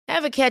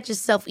Ever catch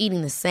yourself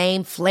eating the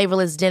same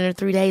flavorless dinner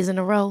 3 days in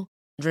a row?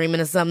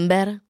 Dreaming of something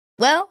better?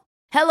 Well,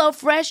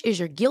 HelloFresh is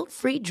your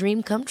guilt-free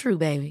dream come true,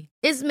 baby.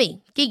 It's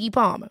me, Keke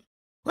Palmer.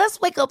 Let's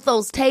wake up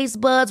those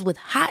taste buds with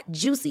hot,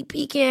 juicy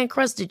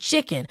pecan-crusted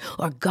chicken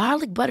or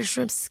garlic butter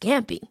shrimp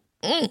scampi.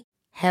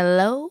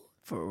 Hello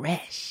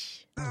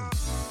Fresh.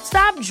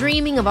 Stop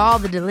dreaming of all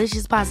the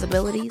delicious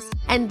possibilities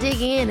and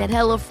dig in at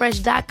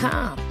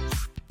HelloFresh.com.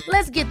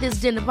 Let's get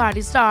this dinner party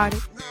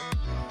started.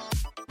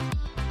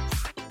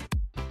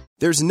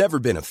 There's never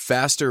been a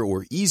faster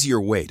or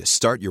easier way to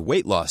start your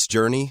weight loss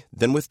journey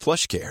than with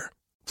PlushCare.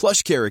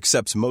 PlushCare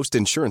accepts most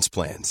insurance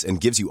plans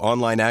and gives you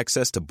online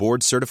access to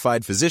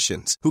board-certified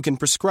physicians who can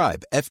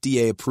prescribe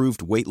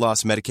FDA-approved weight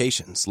loss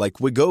medications like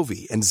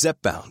Wegovy and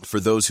Zepbound for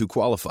those who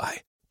qualify.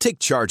 Take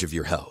charge of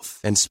your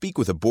health and speak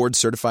with a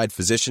board-certified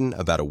physician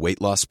about a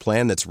weight loss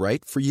plan that's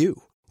right for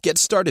you. Get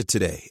started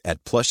today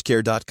at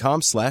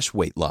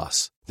plushcare.com/weight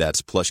loss.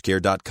 That's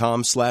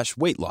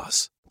plushcare.com/weight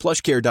loss.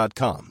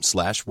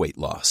 plushcare.com/weight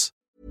loss.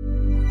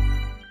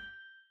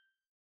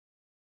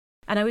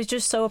 And I was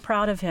just so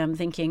proud of him,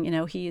 thinking,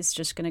 he's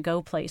just going to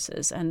go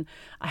places. And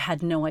I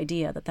had no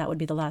idea that would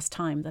be the last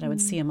time that I would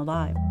see him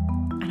alive.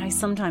 And I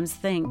sometimes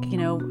think,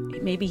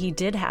 maybe he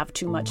did have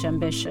too much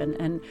ambition.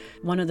 And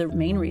one of the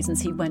main reasons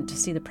he went to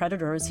see The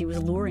Predator is he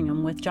was luring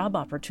him with job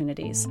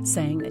opportunities,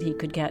 saying that he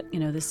could get,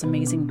 this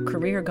amazing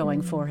career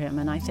going for him.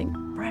 And I think,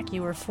 Breck,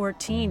 you were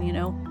 14,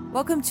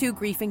 Welcome to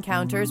Grief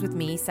Encounters with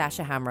me,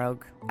 Sasha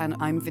Hamrogue. And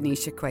I'm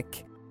Venetia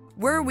Quick.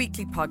 We're a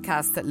weekly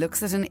podcast that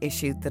looks at an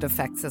issue that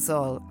affects us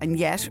all and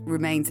yet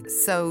remains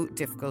so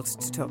difficult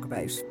to talk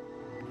about.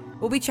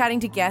 We'll be chatting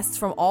to guests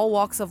from all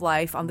walks of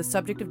life on the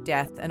subject of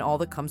death and all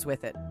that comes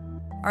with it.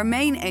 Our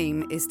main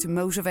aim is to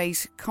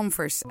motivate,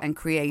 comfort and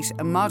create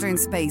a modern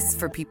space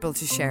for people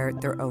to share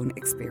their own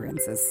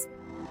experiences.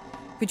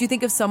 Could you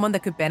think of someone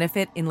that could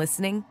benefit in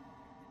listening?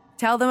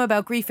 Tell them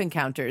about Grief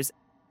Encounters,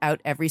 out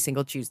every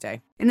single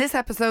Tuesday. In this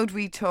episode,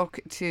 we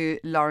talk to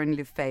Lauren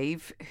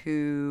Lefebvre,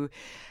 who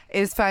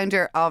is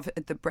founder of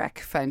the Breck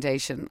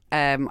Foundation.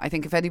 I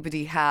think if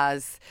anybody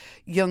has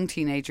young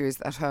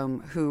teenagers at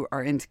home who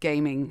are into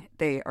gaming,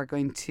 they are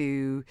going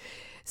to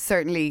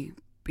certainly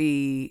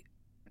be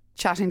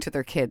chatting to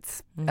their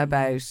kids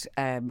about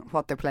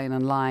what they're playing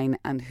online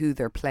and who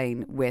they're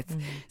playing with.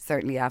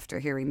 Certainly after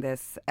hearing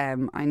this,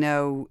 I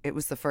know it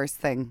was the first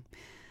thing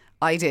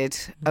I did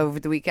over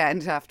the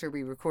weekend after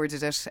we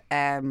recorded it.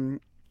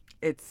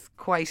 It's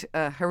quite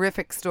a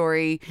horrific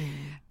story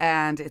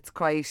and it's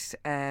quite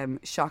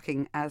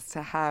shocking as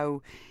to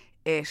how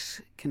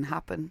it can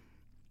happen.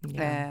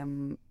 Yeah.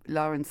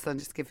 Lauren's son,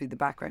 just to give you the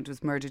background,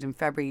 was murdered in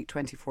February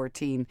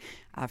 2014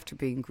 after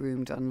being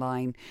groomed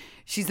online.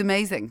 She's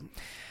amazing.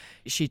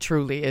 She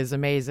truly is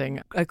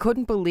amazing. I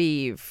couldn't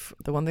believe,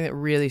 the one thing that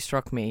really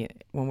struck me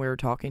when we were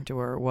talking to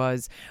her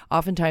was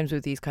oftentimes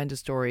with these kinds of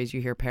stories,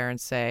 you hear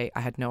parents say,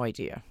 I had no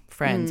idea.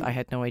 Friends, I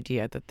had no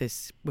idea that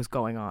this was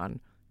going on.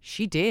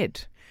 She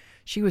did.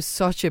 She was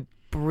such a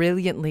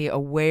brilliantly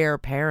aware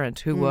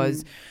parent who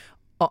was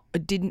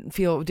it didn't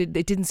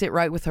sit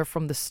right with her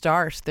from the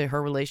start,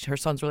 her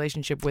son's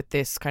relationship with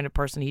this kind of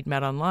person he'd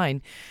met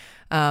online.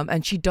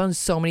 And she'd done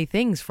so many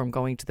things, from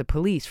going to the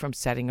police, from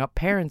setting up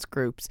parents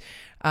groups,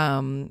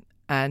 and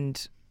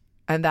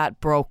that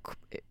broke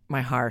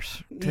my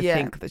heart to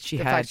think that she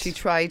she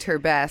tried her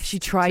best. She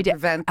tried to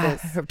prevent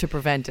this. To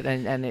prevent it,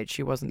 and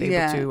she wasn't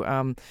able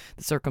to.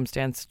 The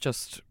circumstance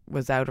just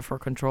was out of her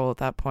control at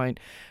that point.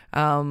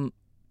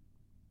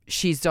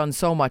 She's done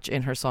so much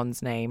in her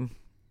son's name,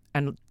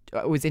 and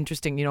it was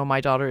interesting,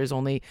 my daughter is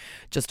only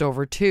just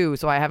over 2,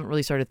 so I haven't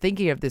really started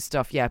thinking of this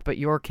stuff yet, but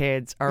your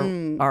kids are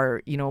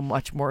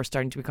much more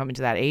starting to become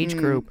into that age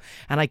group.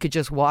 And I could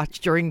just watch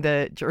during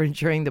the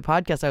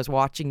podcast, I was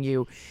watching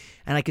you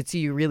and I could see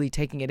you really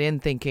taking it in,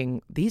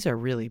 thinking these are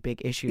really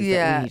big issues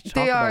that we need to talk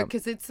about. They are,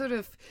 because it's sort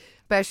of,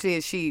 especially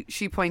as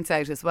she points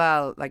out as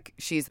well, like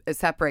she's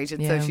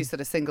separated, so she's sort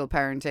of single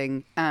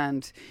parenting,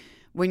 and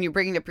when you're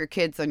bringing up your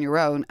kids on your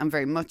own and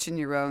very much on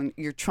your own,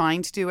 you're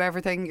trying to do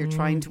everything, you're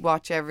trying to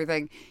watch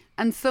everything.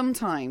 And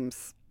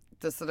sometimes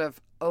the sort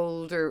of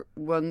older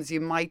ones, you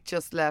might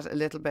just let a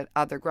little bit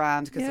other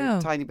grand because they're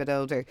a tiny bit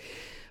older.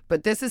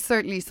 But this is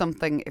certainly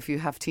something, if you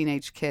have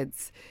teenage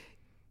kids,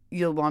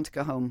 you'll want to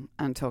go home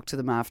and talk to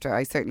them after.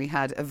 I certainly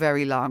had a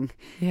very long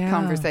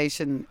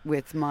conversation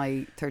with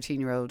my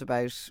 13-year-old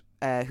about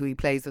who he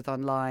plays with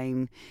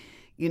online.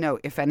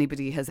 If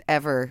anybody has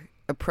ever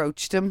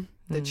approached him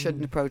that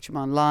shouldn't approach him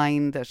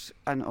online,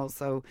 and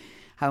also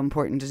how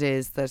important it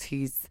is that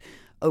he's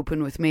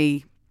open with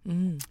me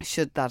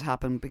should that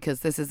happen,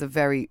 because this is a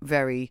very,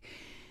 very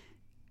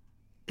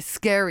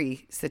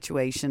scary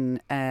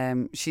situation.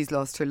 She's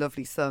lost her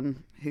lovely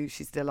son, who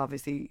she's still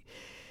obviously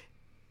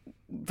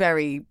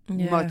very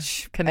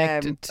much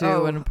connected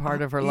to and a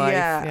part of her life.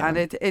 And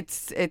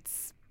it's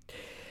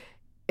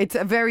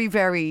a very,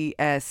 very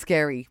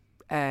scary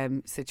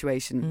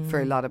situation for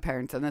a lot of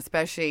parents, and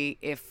especially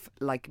if,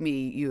 like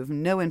me, you have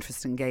no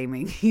interest in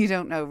gaming, you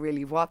don't know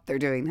really what they're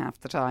doing half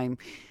the time.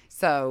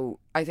 So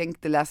I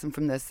think the lesson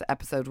from this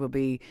episode will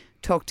be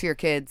talk to your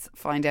kids,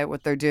 find out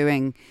what they're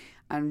doing,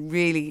 and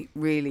really,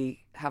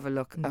 really have a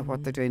look at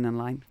what they're doing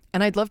online.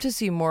 And I'd love to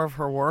see more of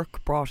her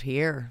work brought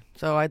here.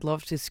 So I'd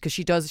love to, because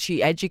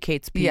she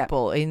educates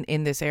people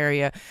in this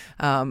area,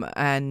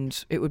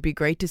 and it would be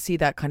great to see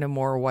that kind of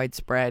more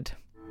widespread.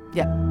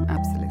 Yeah,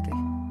 absolutely.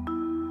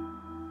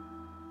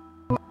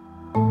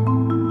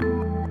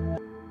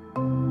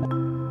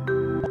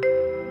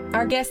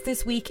 Our guest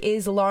this week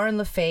is Lauren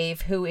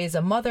Lefebvre, who is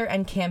a mother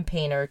and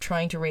campaigner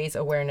trying to raise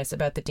awareness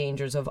about the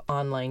dangers of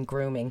online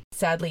grooming.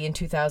 Sadly, in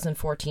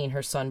 2014,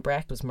 her son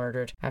Breck was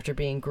murdered after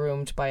being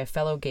groomed by a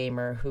fellow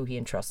gamer who he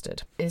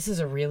entrusted. This is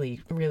a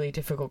really, really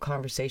difficult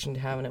conversation to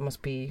have, and it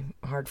must be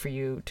hard for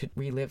you to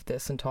relive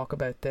this and talk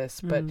about this.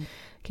 But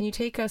can you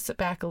take us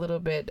back a little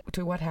bit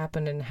to what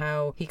happened and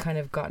how he kind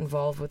of got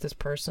involved with this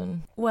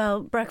person? Well,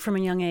 Breck from a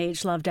young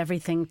age loved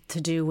everything to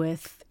do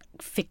with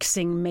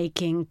fixing,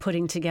 making,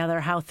 putting together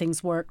how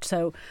things worked.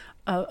 So,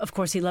 of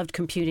course, he loved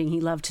computing. He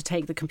loved to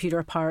take the computer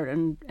apart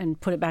and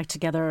put it back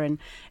together. And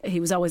he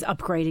was always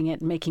upgrading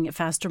it, making it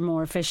faster,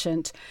 more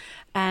efficient.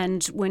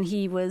 And when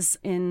he was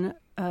in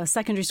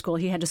secondary school,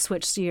 he had to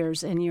switch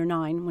years in year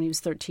 9 when he was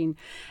 13.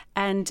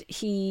 And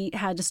he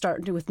had to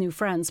start with new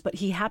friends. But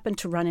he happened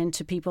to run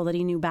into people that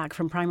he knew back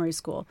from primary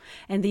school.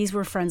 And these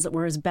were friends that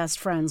were his best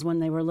friends when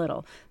they were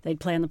little.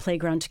 They'd play on the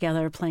playground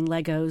together, playing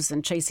Legos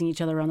and chasing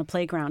each other around the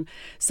playground.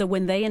 So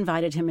when they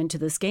invited him into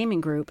this gaming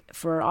group,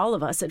 for all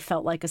of us, it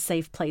felt like a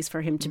safe place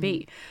for him to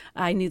be.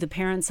 I knew the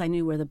parents. I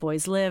knew where the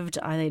boys lived.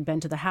 They'd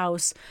been to the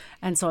house.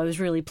 And so I was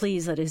really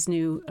pleased that his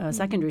new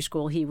secondary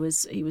school, he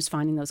was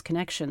finding those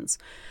connections.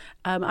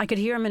 I could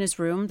hear him in his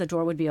room. The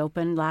door would be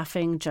open,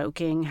 laughing,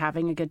 joking,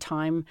 having a good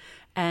time,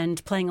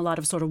 and playing a lot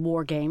of sort of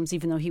war games,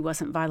 even though he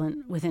wasn't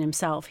violent within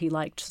himself. He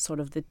liked sort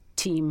of the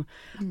team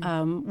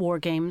war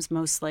games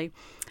mostly.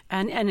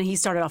 And he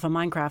started off on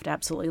Minecraft,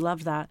 absolutely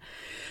loved that.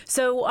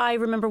 So I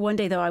remember one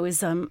day, though, I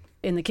was in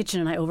the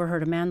kitchen and I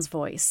overheard a man's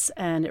voice,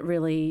 and it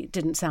really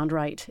didn't sound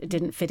right. It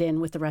didn't fit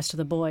in with the rest of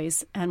the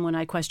boys. And when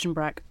I questioned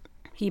Breck,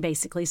 he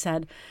basically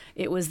said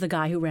it was the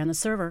guy who ran the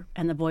server,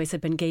 and the boys had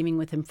been gaming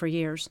with him for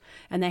years.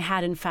 And they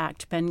had, in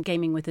fact, been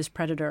gaming with his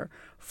predator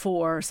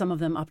for some of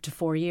them up to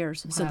 4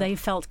 years. Wow. So they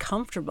felt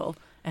comfortable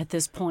at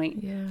this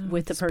point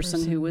with the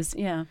person who was,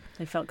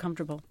 they felt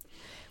comfortable.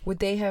 Would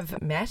they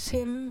have met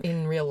him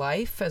in real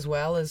life as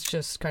well as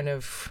just kind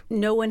of...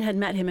 No one had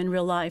met him in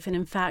real life. And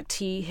in fact,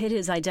 he hid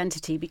his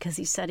identity because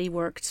he said he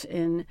worked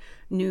in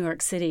New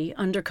York City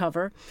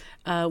undercover,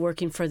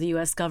 working for the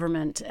U.S.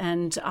 government.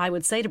 And I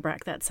would say to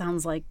Breck, that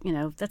sounds like,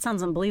 that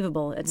sounds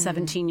unbelievable. At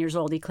 17 years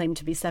old, he claimed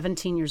to be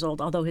 17 years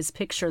old, although his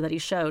picture that he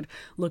showed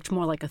looked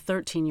more like a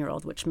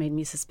 13-year-old, which made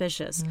me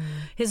suspicious.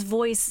 His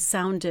voice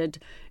sounded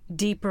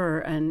deeper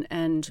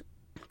and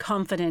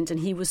confident, and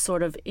he was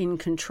sort of in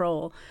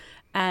control.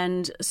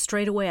 And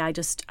straight away, I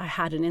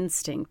had an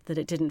instinct that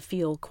it didn't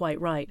feel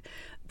quite right.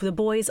 The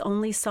boys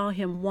only saw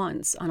him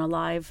once on a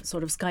live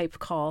sort of Skype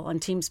call on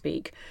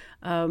TeamSpeak.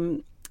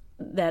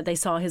 That they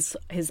saw his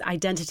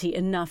identity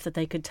enough that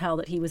they could tell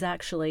that he was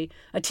actually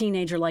a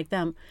teenager like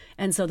them.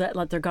 And so that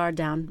let their guard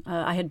down.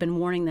 I had been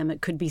warning them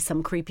it could be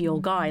some creepy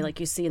old guy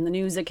like you see in the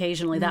news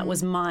occasionally. That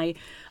was my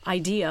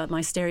idea, my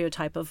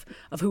stereotype of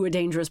who a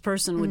dangerous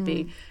person would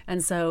be.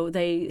 And so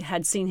they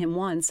had seen him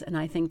once, and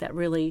I think that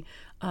really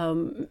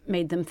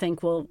made them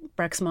think, well,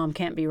 Breck's mom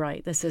can't be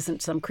right. This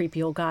isn't some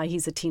creepy old guy.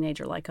 He's a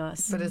teenager like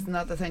us. But isn't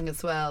that the thing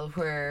as well,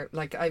 where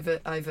like I've a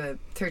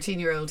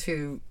 13-year-old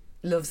who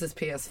loves his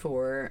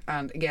PS4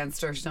 and again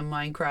started on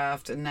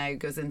Minecraft and now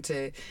goes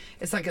into,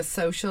 it's like a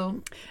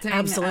social thing.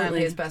 Absolutely. And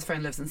his best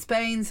friend lives in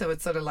Spain, so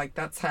it's sort of like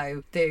that's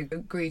how they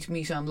agree to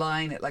meet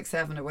online at like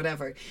 7 or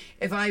whatever.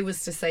 If I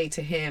was to say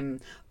to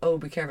him, oh,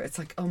 be careful, it's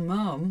like, oh,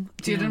 Mom,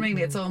 do you know what I mean?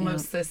 It's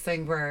almost this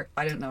thing where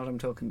I don't know what I'm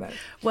talking about.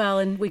 Well,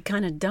 and we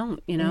kind of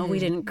don't, we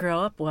didn't grow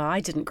up,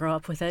 I didn't grow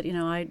up with it.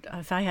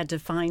 If I had to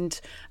find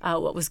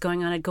out what was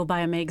going on, I'd go buy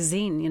a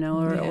magazine,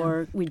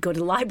 or we'd go to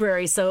the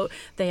library. So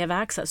they have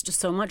access to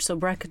so much. So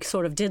Breck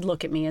sort of did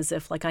look at me as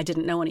if like I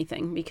didn't know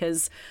anything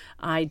because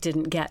I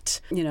didn't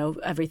get,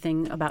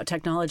 everything about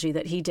technology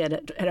that he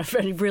did at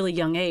a really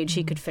young age.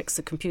 He could fix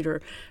a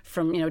computer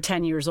from,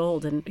 10 years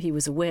old, and he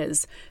was a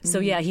whiz.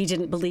 So he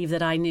didn't believe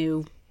that I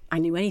knew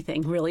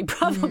anything, really,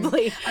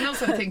 probably. And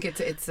also I think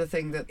it's the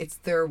thing that it's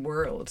their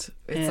world.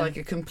 It's like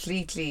a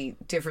completely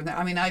different...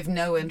 I mean, I've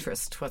no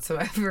interest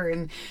whatsoever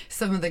in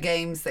some of the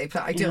games they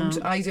play. I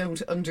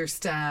don't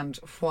understand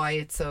why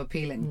it's so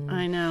appealing.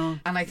 I know.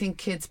 And I think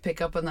kids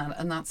pick up on that,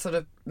 and that sort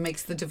of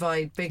makes the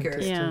divide bigger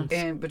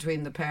in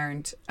between the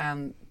parent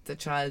and the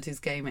child who's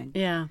gaming.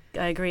 Yeah,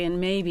 I agree. And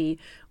maybe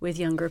with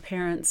younger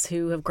parents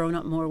who have grown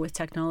up more with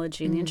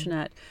technology and the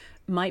internet,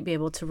 might be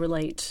able to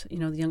relate, the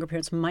younger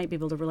parents might be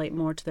able to relate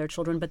more to their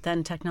children, but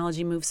then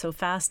technology moves so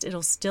fast,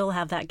 it'll still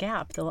have that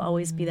gap. There'll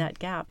always be that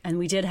gap. And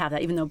we did have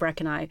that, even though Breck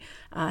and I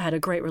had a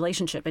great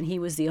relationship, and he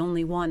was the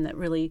only one that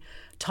really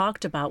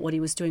talked about what he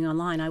was doing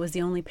online. I was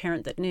the only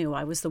parent that knew.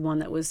 I was the one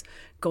that was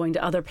going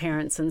to other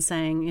parents and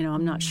saying,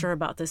 I'm not sure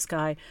about this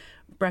guy.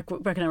 Breck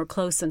and I were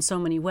close in so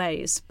many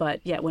ways,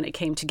 but yet when it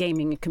came to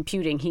gaming and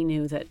computing, he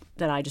knew that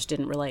I just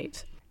didn't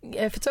relate.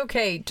 If it's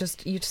okay,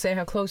 just you to say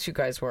how close you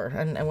guys were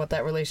and what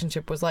that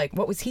relationship was like.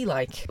 What was he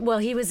like? Well,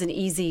 he was an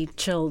easy,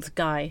 chilled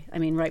guy. I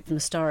mean, right from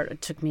the start, it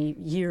took me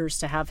years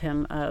to have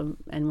him.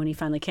 And when he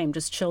finally came,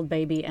 just chilled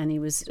baby, and he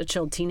was a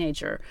chilled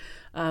teenager.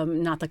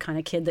 Not the kind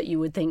of kid that you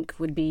would think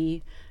would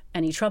be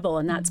any trouble.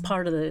 And that's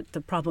part of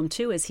the problem,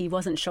 too, is he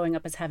wasn't showing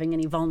up as having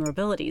any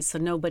vulnerabilities. So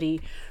nobody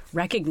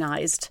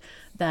recognized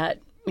that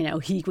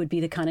he would be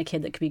the kind of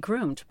kid that could be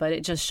groomed. But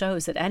it just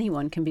shows that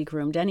anyone can be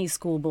groomed, any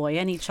schoolboy,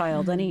 any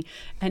child, any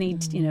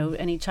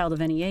child of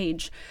any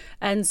age.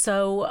 And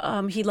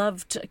so he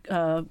loved,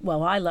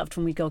 I loved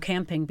when we'd go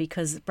camping,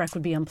 because Breck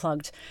would be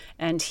unplugged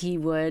and he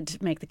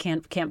would make the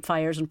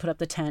campfires and put up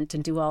the tent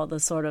and do all the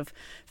sort of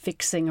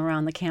fixing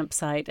around the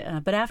campsite.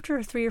 But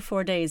after 3 or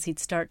 4 days, he'd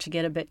start to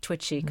get a bit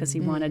twitchy because he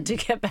wanted to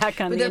get back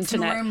on the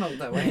internet. But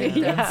that's normal,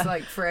 though. That's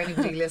like, for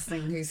anybody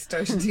listening who's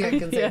starting to get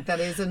concerned,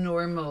 that is a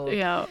normal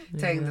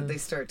thing that they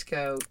start to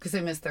go, because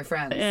they miss their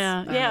friends.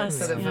 I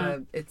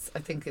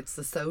think it's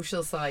the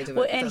social side of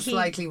it that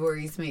slightly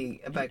worries me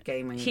about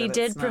gaming. He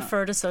did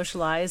prefer to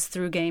socialize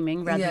through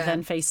gaming rather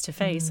than face to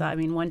face. I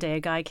mean, one day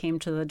a guy came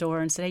to the door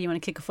and said, "Hey, you want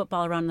to kick a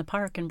football around in the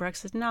park?" And Breck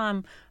said, "No,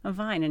 I'm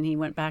fine." And he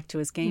went back to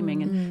his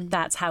gaming, and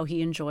that's how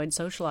he enjoyed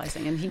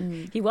socializing. And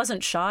he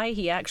wasn't shy.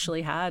 He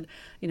actually had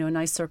a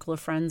nice circle of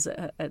friends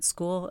at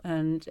school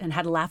and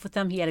had a laugh with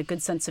them. He had a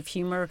good sense of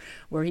humor,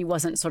 where he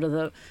wasn't sort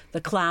of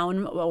the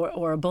clown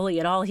or a bully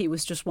at all. He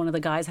was just one of the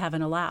guys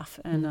having a laugh,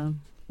 and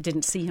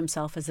didn't see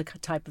himself as the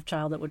type of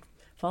child that would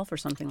fall for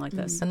something like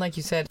this. And like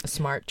you said, a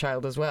smart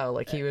child as well.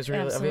 Like, he was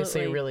really,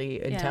 obviously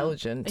really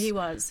intelligent. He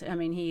was. I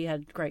mean, he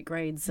had great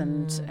grades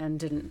and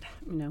didn't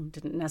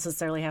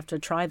necessarily have to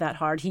try that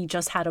hard. He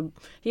just had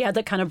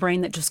that kind of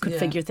brain that just could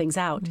figure things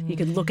out. He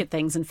could look at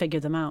things and figure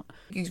them out.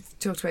 You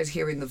talked about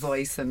hearing the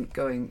voice and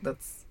going,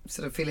 that's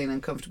sort of feeling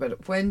uncomfortable about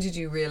it. When did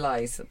you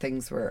realise that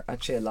things were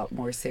actually a lot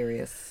more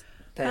serious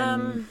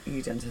than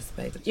you'd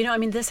anticipated?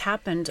 This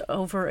happened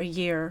over a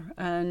year,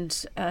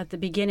 and at the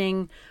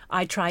beginning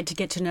I tried to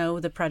get to know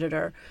the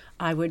predator.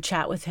 I would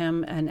chat with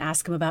him and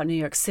ask him about New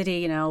York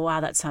City.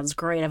 Wow, that sounds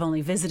great. I've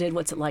only visited.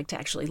 What's it like to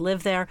actually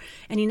live there?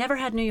 And he never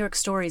had New York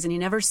stories, and he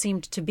never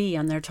seemed to be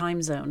on their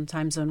time zone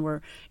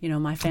where,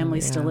 my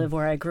family still live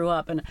where I grew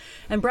up.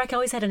 And Breck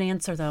always had an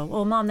answer, though.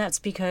 Well, Mom, that's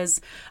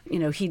because,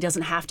 he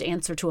doesn't have to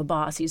answer to a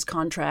boss. He's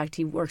contract.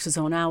 He works his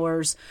own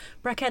hours.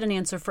 Breck had an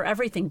answer for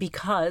everything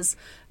because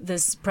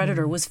this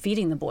predator was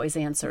feeding the boys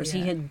answers.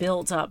 He had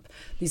built up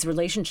these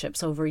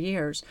relationships over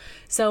years.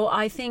 So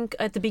I think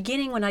at the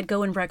beginning, when I'd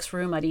go in Breck's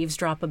room, I'd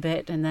eavesdrop a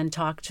bit and then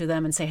talk to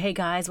them and say, "Hey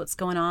guys, what's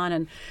going on?"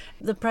 And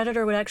the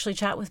predator would actually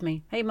chat with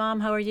me. "Hey Mom,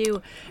 how are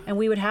you?" And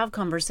we would have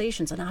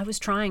conversations. And I was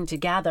trying to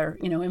gather,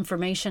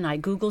 information. I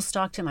Google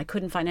stalked him. I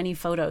couldn't find any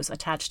photos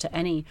attached to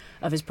any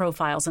of his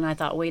profiles. And I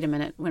thought, wait a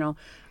minute,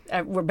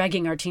 we're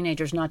begging our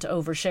teenagers not to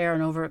overshare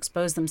and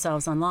overexpose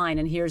themselves online,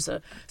 and here's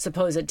a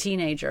supposed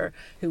teenager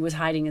who was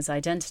hiding his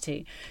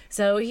identity.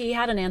 So he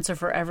had an answer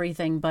for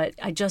everything, but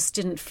I just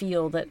didn't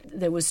feel that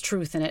there was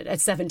truth in it at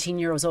 17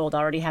 years old,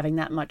 already having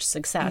that much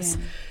success.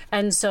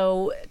 And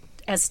so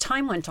as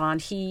time went on,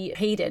 he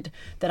hated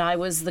that I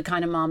was the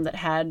kind of mom that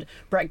had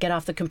Breck get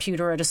off the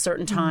computer at a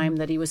certain time,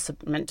 that he was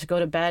meant to go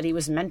to bed, he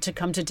was meant to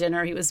come to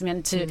dinner, he was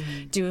meant to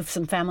do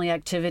some family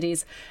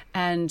activities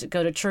and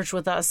go to church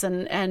with us.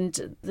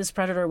 And this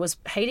predator was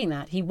hating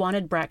that. He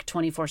wanted Breck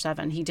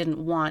 24/7. He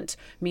didn't want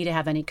me to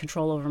have any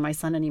control over my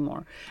son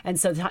anymore. And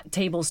so the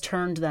tables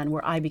turned then,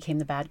 where I became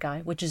the bad guy,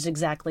 which is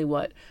exactly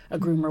what a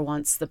groomer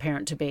wants the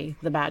parent to be,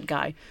 the bad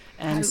guy.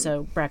 And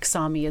so Breck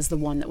saw me as the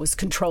one that was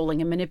controlling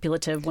and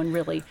manipulative, when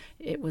really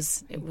it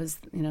was.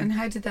 And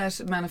how did that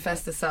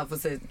manifest itself?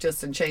 Was it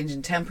just a change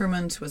in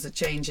temperament? Was it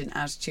change in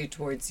attitude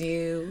towards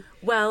you?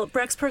 Well,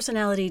 Breck's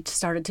personality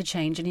started to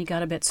change, and he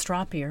got a bit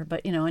stroppier.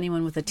 But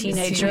anyone with a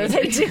teenager,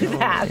 they do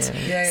that.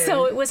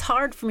 So it was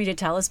hard for me to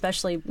tell,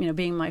 especially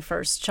being my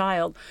first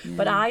child.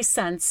 But I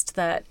sensed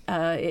that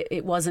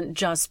it wasn't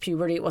just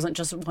puberty. It wasn't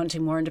just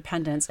wanting more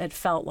independence. It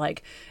felt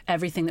like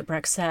everything that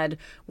Breck said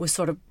was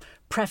sort of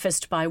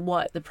prefaced by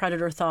what the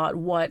predator thought,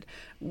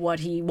 what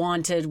he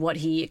wanted, what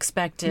he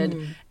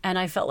expected. And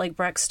I felt like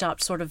Breck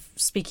stopped sort of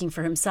speaking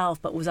for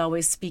himself, but was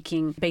always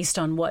speaking based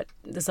on what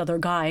this other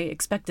guy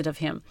expected of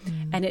him.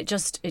 And it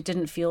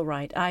didn't feel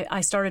right.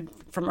 I started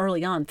from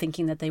early on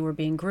thinking that they were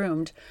being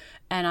groomed.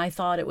 And I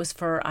thought it was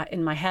for,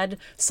 in my head,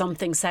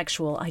 something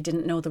sexual. I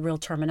didn't know the real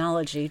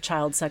terminology,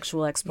 child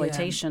sexual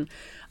exploitation.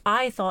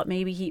 I thought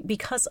maybe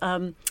because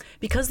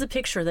the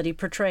picture that he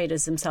portrayed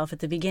as himself at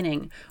the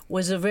beginning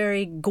was a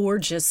very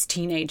gorgeous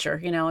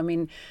teenager. I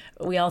mean,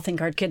 we all think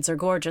our kids are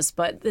gorgeous,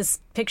 but this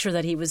picture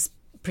that he was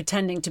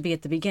pretending to be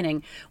at the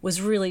beginning,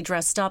 was really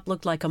dressed up,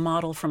 looked like a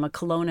model from a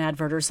cologne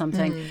advert or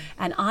something.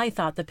 And I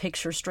thought the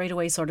picture straight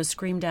away sort of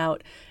screamed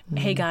out,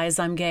 hey guys,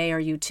 I'm gay, are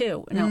you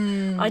too?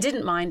 I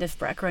didn't mind if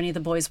Breck or any of the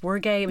boys were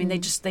gay. I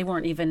mean, they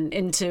weren't even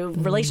into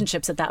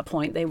relationships at that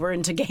point. They were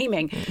into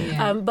gaming.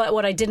 But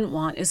what I didn't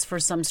want is for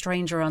some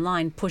stranger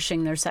online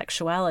pushing their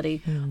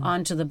sexuality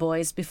onto the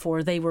boys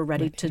before they were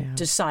ready to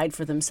decide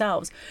for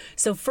themselves.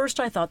 So first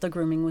I thought the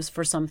grooming was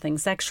for something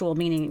sexual,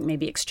 meaning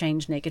maybe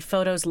exchange naked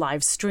photos,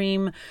 live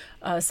stream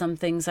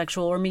something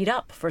sexual, or meet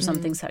up for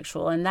something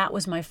sexual. And that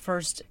was my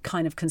first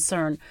kind of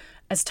concern.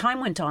 As time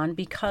went on,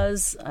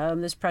 because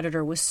this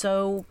predator was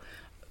so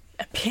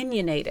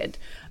opinionated,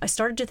 I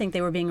started to think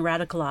they were being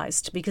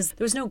radicalized, because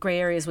there was no gray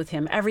areas with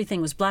him.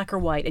 Everything was black or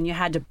white, and you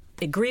had to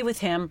agree with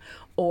him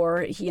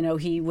or,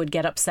 he would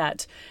get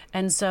upset.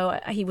 And so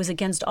he was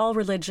against all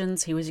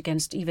religions. He was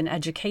against even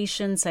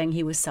education, saying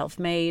he was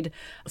self-made,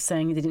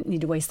 saying they didn't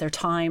need to waste their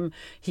time.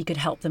 He could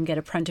help them get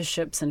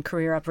apprenticeships and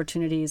career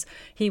opportunities.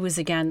 He was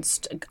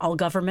against all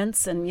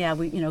governments. And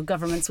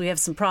governments, we have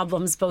some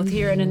problems both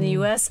here and in the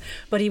U.S.,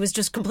 but he was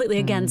just completely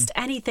against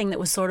anything that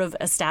was sort of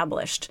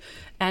established.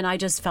 And I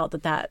just felt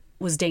that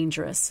was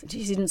dangerous.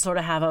 He didn't sort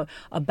of have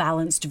a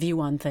balanced view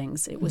on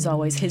things. It was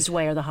always his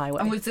way or the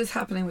highway. And was this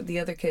happening with the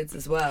other kids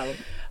as well?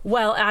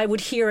 Well, I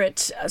would hear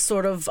it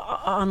sort of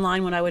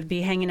online when I would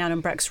be hanging out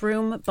in Breck's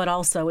room, but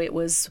also it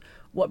was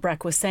what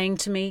Breck was saying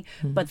to me.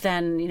 But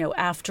then,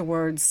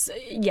 afterwards,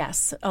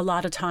 yes, a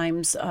lot of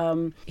times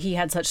he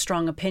had such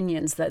strong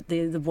opinions that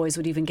the boys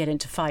would even get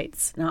into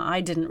fights. Now,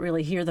 I didn't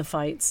really hear the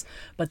fights,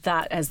 but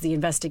that, as the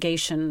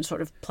investigation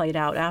sort of played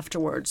out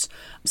afterwards,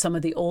 some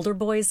of the older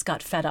boys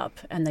got fed up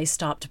and they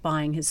stopped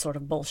buying his sort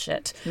of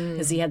bullshit,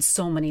 because he had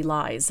so many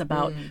lies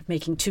about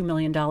making $2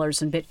 million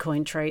in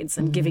Bitcoin trades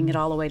and giving it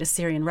all away to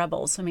Syrian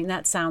rebels. I mean,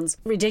 that sounds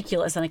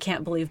ridiculous, and I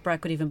can't believe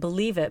Breck would even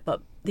believe it,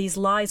 but these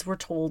lies were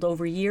told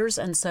over years,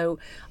 and so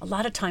a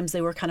lot of times they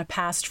were kind of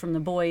passed from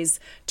the boys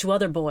to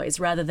other boys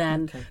rather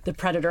than the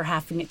predator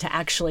having to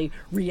actually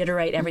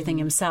reiterate everything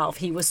himself.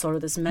 He was sort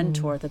of this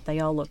mentor that they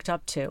all looked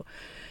up to.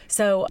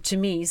 So to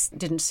me, it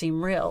didn't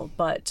seem real,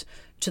 but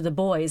to the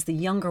boys, the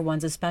younger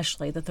ones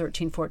especially, the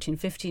 13, 14,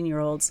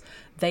 15-year-olds,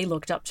 they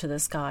looked up to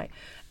this guy.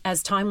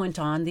 As time went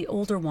on, the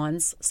older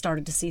ones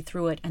started to see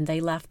through it, and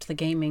they left the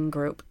gaming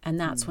group, and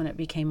that's when it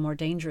became more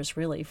dangerous,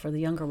 really, for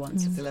the younger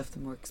ones. They left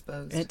them more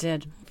exposed. It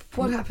did.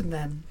 What happened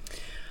then?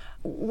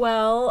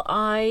 Well,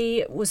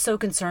 I was so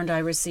concerned. I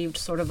received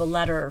sort of a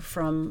letter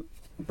from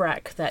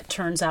Breck that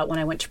turns out when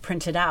I went to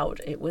print it out,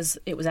 it was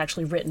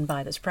actually written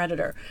by this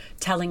predator,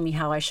 telling me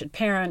how I should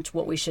parent,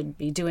 what we should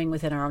be doing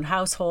within our own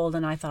household.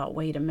 And I thought,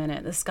 wait a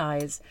minute, this guy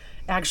is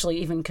actually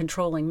even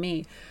controlling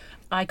me.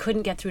 I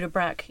couldn't get through to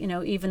Breck.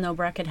 Even though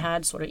Breck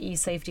had sort of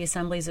e-safety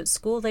assemblies at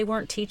school, they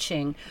weren't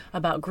teaching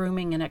about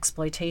grooming and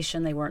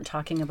exploitation. They weren't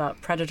talking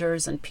about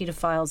predators and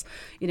pedophiles.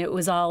 It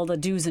was all the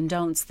do's and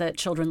don'ts that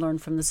children learn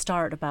from the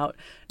start about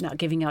not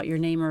giving out your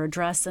name or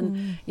address.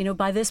 And,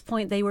 by this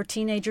point, they were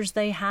teenagers.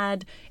 They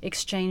had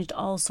exchanged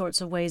all sorts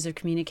of ways of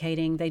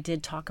communicating. They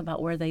did talk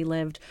about where they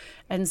lived.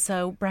 And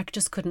so Breck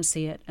just couldn't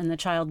see it. And the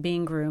child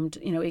being groomed,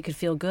 it could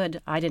feel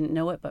good. I didn't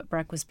know it, but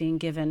Breck was being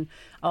given,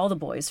 all the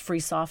boys, free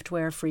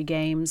software, free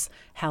games,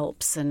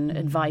 helps and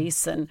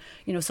advice, and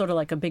sort of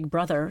like a Big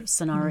Brother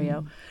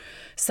scenario.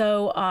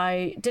 So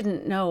I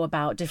didn't know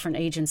about different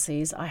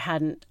agencies. I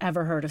hadn't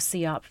ever heard of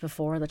CEOP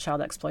before, the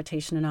Child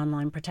Exploitation and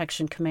Online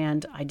Protection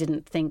Command. I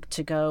didn't think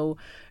to go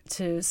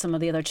to some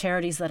of the other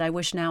charities that I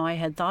wish now I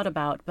had thought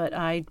about, but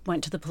I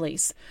went to the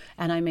police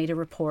and I made a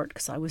report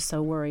because I was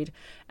so worried.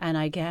 And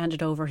I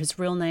handed over his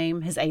real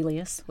name, his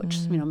alias, which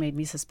made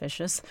me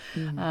suspicious.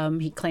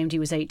 He claimed he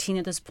was 18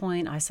 at this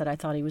point. I said I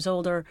thought he was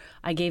older.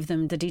 I gave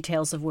them the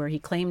details of where he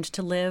claimed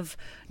to live,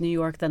 New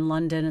York, then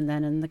London, and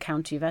then in the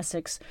county of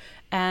Essex,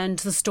 and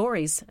the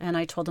stories. And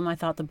I told them I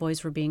thought the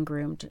boys were being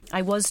groomed.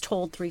 I was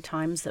told 3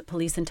 times that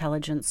police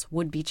intelligence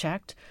would be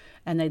checked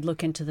and they'd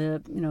look into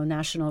the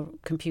national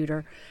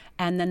computer.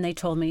 And then they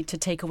told me to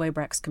take away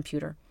Breck's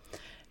computer.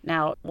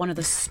 Now, one of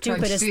the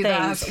stupidest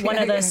things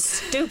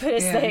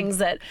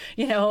that,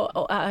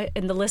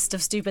 in the list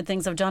of stupid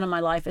things I've done in my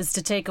life is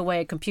to take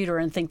away a computer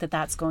and think that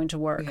that's going to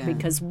work. Yeah.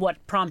 Because what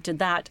prompted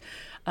that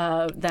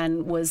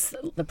then was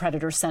the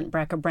predator sent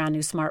Breck a brand new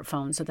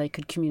smartphone so they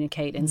could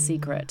communicate in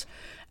secret.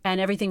 And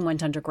everything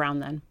went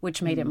underground then,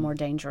 which made it more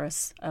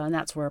dangerous. And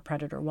that's where a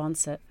predator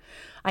wants it.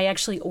 I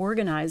actually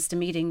organized a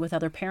meeting with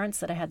other parents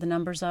that I had the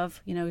numbers of,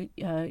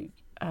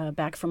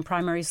 back from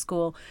primary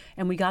school.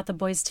 And we got the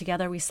boys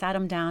together. We sat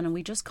them down and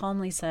we just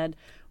calmly said,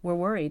 we're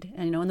worried.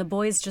 And, and the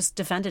boys just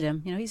defended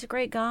him. He's a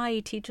great guy.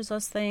 He teaches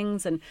us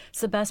things and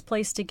it's the best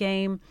place to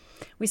game.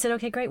 We said,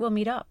 okay, great, we'll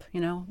meet up.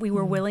 We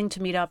were willing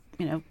to meet up,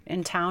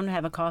 in town,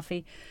 have a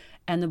coffee.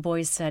 And the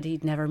boys said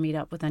he'd never meet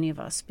up with any of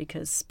us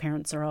because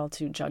parents are all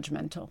too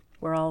judgmental.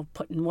 We're all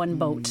put in one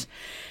boat.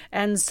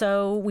 And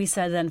so we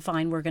said, then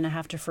fine, we're going to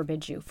have to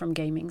forbid you from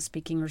gaming,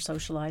 speaking, or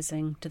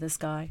socializing to this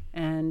guy.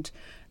 And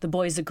the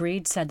boys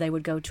agreed, said they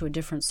would go to a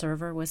different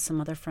server with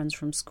some other friends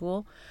from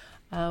school.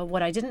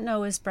 What I didn't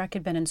know is Breck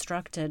had been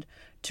instructed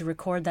to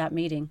record that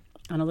meeting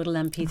on a little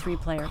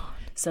MP3 player. God.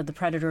 So the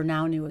predator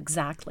now knew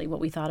exactly what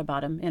we thought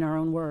about him in our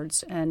own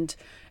words. And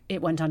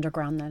it went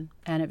underground then,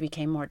 and it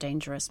became more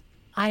dangerous.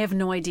 I have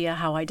no idea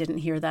how I didn't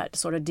hear that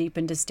sort of deep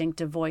and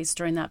distinctive voice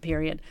during that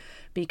period,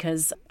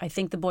 because I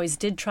think the boys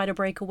did try to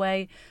break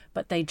away,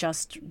 but they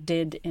just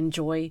did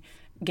enjoy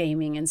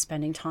gaming and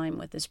spending time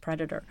with this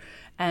predator.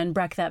 And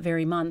Breck that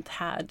very month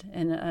had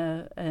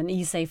an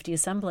e-safety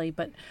assembly,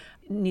 but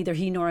neither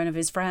he nor any of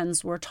his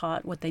friends were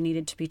taught what they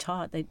needed to be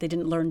taught. They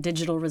didn't learn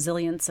digital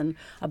resilience and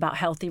about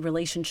healthy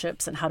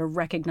relationships and how to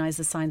recognize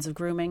the signs of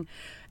grooming.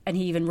 And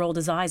he even rolled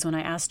his eyes when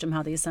I asked him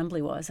how the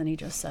assembly was, and he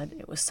just said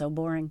it was so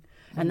boring.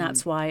 And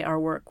that's why our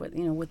work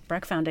with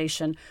Breck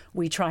Foundation,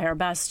 we try our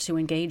best to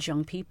engage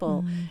young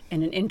people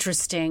in an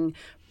interesting,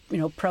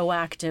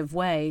 proactive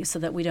way so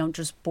that we don't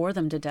just bore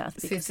them to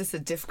death. See, it's just a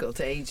difficult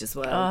age as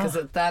well, because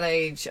at that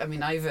age, I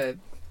mean, I've a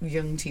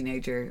young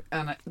teenager,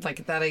 and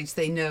at that age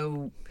they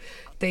know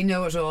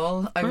it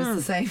all. I was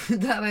the same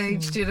at that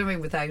age, do you know what I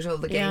mean, without all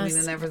the gaming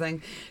and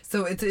everything.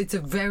 So it's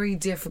a very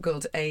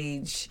difficult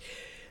age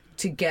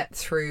to get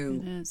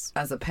through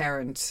as a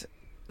parent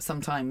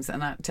sometimes,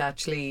 and to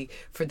actually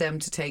for them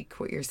to take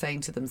what you're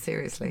saying to them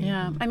seriously.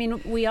 Yeah, I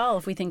mean, we all,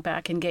 if we think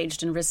back,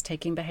 engaged in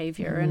risk-taking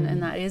behavior,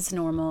 and that is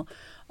normal.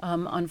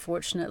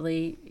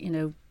 Unfortunately,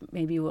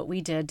 maybe what we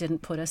did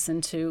didn't put us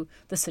into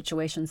the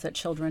situations that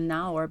children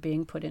now are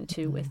being put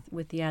into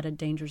with the added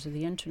dangers of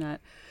the internet.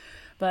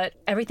 But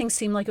everything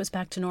seemed like it was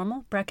back to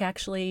normal. Breck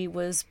actually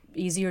was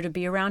easier to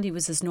be around. He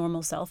was his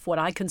normal self, what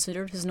I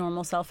considered his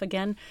normal self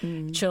again.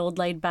 Chilled,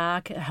 laid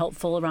back,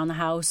 helpful around the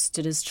house,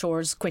 did his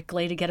chores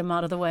quickly to get him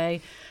out of the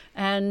way.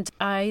 And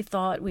I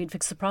thought we'd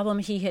fix the problem.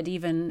 He had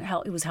even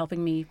was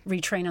helping me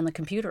retrain on the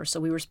computer. So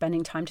we were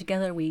spending time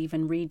together. We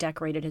even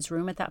redecorated his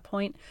room at that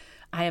point.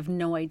 I have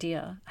no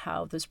idea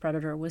how this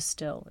predator was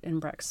still in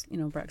Breck's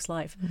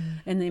life.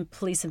 In the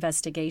police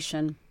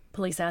investigation,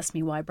 police asked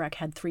me why Breck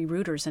had 3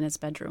 routers in his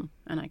bedroom,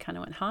 and I kind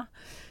of went, huh?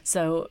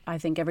 So I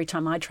think every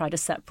time I try to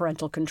set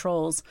parental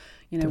controls,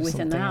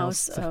 within the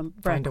house,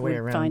 Breck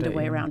would find a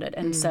way around it.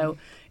 And so,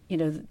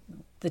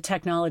 the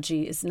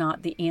technology is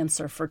not the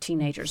answer for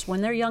teenagers.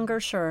 When they're younger,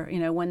 sure,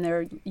 when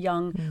they're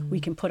young, we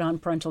can put on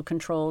parental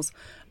controls.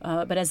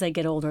 But as they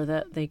get older,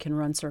 that they can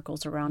run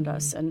circles around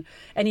us. And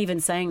even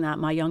saying that,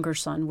 my younger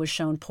son was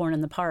shown porn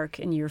in the park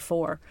in year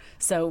 4.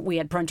 So we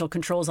had parental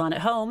controls on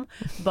at home,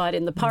 but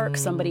in the park,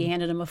 somebody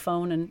handed him a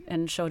phone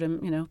and showed him,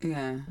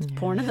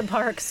 porn in the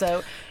park.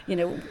 So,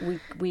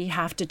 we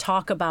have to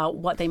talk about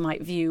what they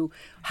might view,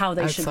 how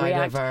they should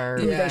react,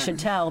 who they should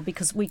tell,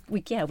 because we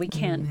can't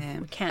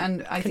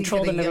and I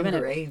control think them at a every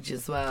younger minute. age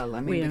as well.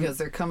 I mean, because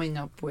they're coming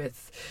up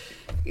with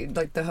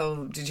the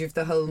whole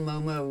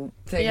Momo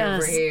thing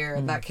over here,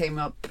 and that came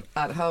up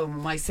at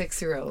home. My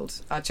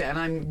 6-year-old, actually, and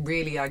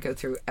I go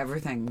through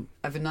everything.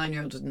 I have a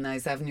 9-year-old and now a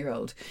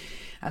 7-year-old,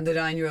 and the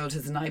 9-year-old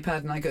has an iPad,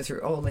 and I go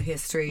through all the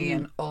history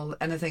and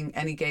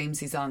any games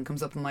he's on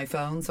comes up on my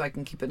phone, so I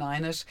can keep an eye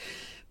on it.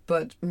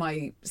 But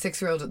my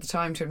 6-year-old at the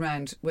time turned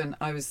around when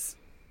I was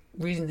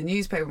reading the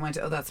newspaper and went,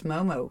 "Oh, that's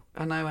Momo,"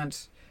 and I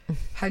went,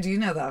 "How do you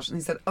know that?" And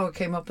he said, "Oh, it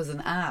came up as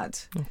an ad."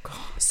 Oh God!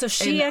 So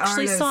she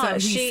actually saw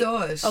it. He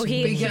saw it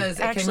because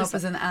it came up saw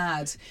as an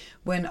ad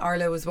when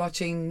Arlo was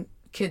watching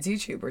kids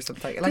YouTube or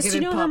something. Like,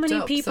 because how many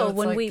up, people, so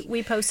when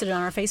we posted it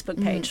on our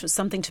Facebook page, was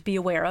something to be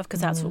aware of,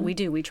 because that's what we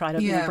do. We try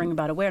to bring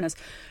about awareness.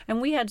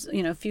 And we had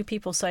a few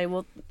people say,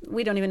 well,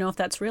 we don't even know if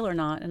that's real or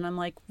not. And I'm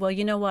like, well,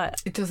 you know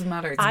what? It doesn't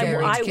matter. It's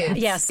scary to kids.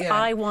 Yes,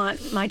 I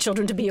want my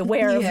children to be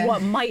aware of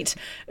what might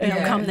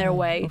come their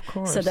way,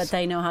 so that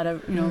they know how to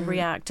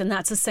react. And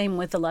that's the same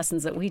with the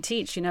lessons that we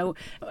teach.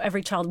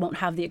 Every child won't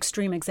have the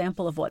extreme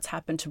example of what's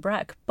happened to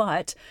Breck,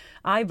 but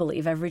I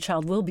believe every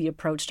child will be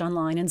approached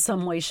online in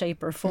some way,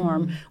 shape, or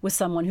form with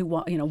someone who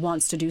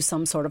wants to do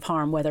some sort of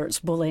harm, whether it's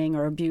bullying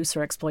or abuse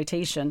or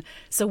exploitation.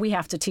 So we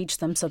have to teach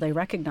them so they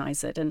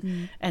recognize it.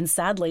 And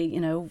sadly,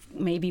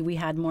 maybe we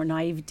had more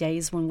naive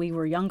days when we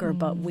were younger,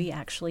 but we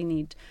actually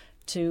need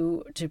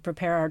to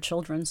prepare our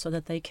children so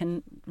that they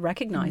can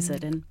recognize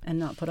it and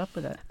not put up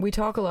with it. We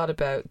talk a lot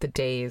about the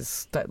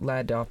days that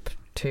led up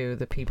to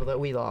the people that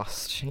we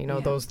lost.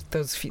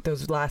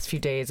 Those last few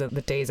days and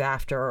the days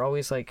after are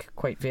always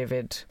quite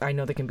vivid. I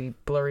know they can be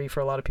blurry for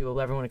a lot of people.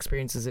 Everyone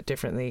experiences it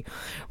differently.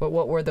 But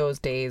what were those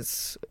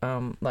days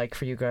like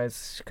for you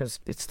guys? Because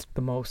it's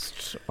the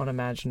most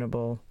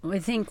unimaginable. I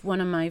think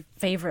one of my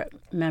favorite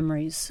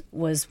memories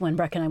was when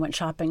Breck and I went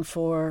shopping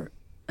for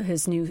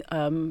his new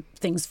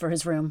things for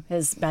his room,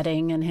 his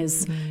bedding and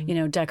his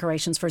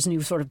decorations for his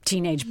new sort of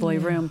teenage boy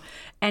room.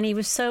 And he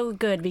was so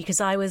good because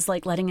I was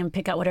letting him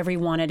pick out whatever he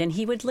wanted, and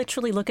he would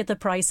literally look at the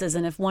prices,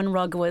 and if one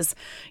rug was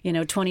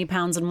 20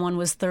 pounds and one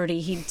was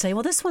 30, he'd say,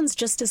 well, this one's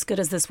just as good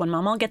as this one,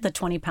 Mom, I'll get the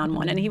 20-pound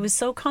one. And he was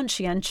so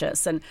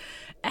conscientious,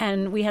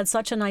 and we had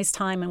such a nice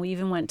time, and we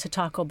even went to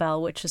Taco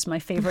Bell, which is my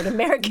favorite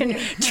American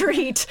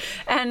treat.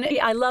 And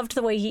I loved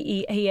the way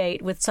he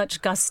ate with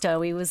such gusto.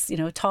 He was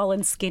tall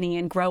and skinny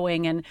and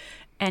growing,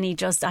 And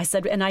I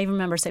said, and I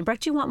remember saying, Breck,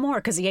 do you want more?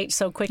 Because he ate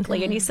so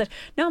quickly. And he said,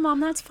 no,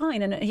 Mom, that's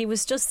fine. And he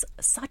was just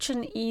such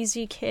an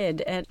easy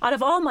kid. And out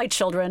of all my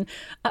children,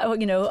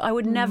 I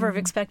would never have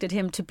expected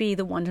him to be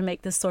the one to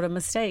make this sort of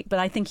mistake. But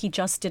I think he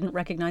just didn't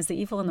recognize the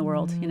evil in the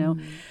world,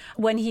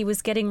 When he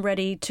was getting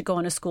ready to go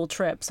on a school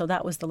trip, so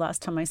that was the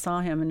last time I saw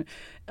him, and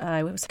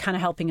I was kind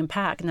of helping him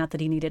pack, not that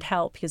he needed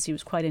help because he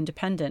was quite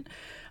independent.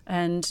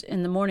 And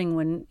in the morning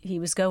when he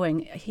was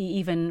going, he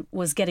even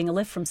was getting a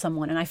lift from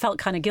someone. And I felt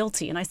kind of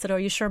guilty. And I said, are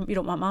you sure you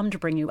don't want Mom to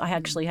bring you? I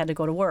actually had to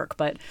go to work,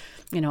 but,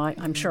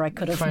 I'm sure I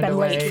could have been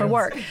late for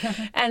work.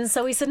 And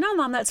so he said, no,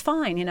 Mom, that's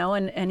fine,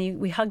 and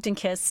we hugged and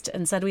kissed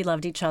and said we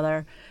loved each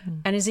other.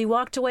 And as he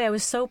walked away, I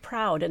was so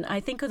proud. And I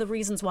think of the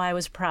reasons why I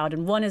was proud.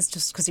 And one is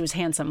just because he was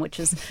handsome, which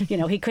is,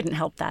 he couldn't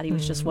help that. He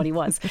was just what he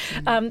was.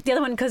 The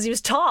other one, because he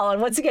was tall.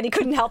 And once again, he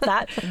couldn't help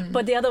that.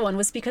 But the other one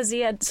was because he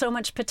had so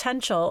much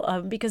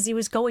potential, because he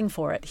was going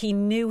for it. He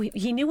knew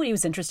what he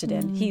was interested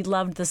in. He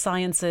loved the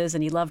sciences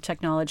and he loved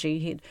technology.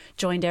 He'd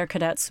joined Air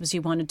Cadets because he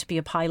wanted to be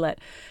a pilot.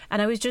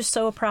 And I was just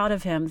so proud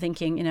of him,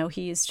 thinking,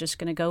 he's just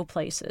going to go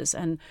places.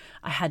 And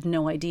I had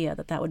no idea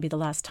that would be the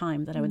last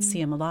time that I would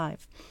see him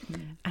alive.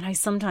 And I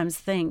sometimes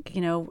think,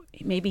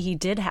 maybe he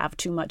did have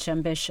too much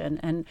ambition.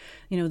 And,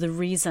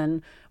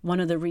 one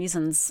of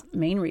the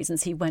main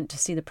reasons he went to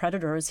see the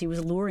Predator is he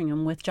was luring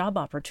him with job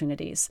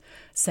opportunities,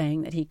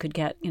 saying that he could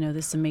get,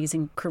 this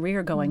amazing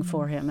career going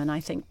for him. And I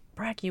think,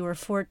 Breck, you were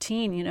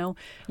 14,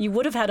 you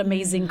would have had an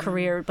amazing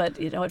career, but,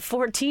 at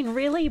 14,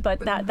 really? But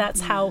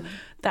that's how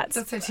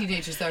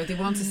teenagers are. They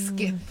want to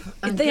skip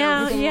and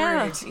yeah, feel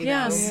bored,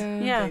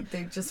 yeah.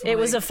 They just it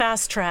was a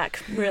fast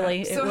track,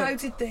 really. So how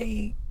did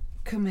they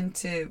come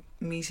into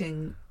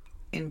meeting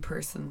in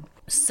person?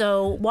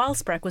 So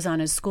whilst Breck was on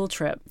his school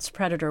trip, this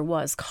Predator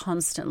was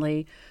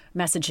constantly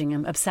messaging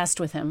him, obsessed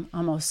with him,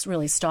 almost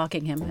really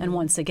stalking him. And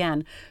once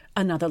again,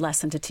 another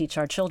lesson to teach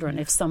our children.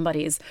 If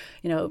somebody's,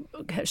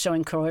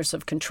 showing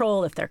coercive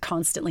control, if they're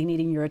constantly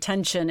needing your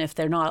attention, if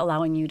they're not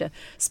allowing you to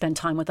spend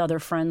time with other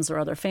friends or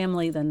other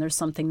family, then there's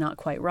something not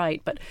quite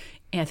right. But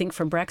I think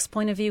from Breck's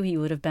point of view, he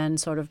would have been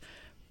sort of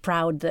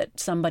proud that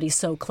somebody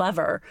so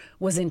clever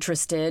was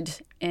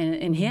interested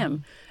in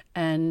him.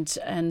 And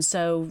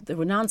so there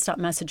were nonstop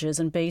messages,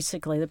 and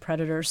basically the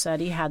Predator said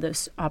he had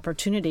this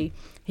opportunity.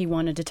 He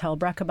wanted to tell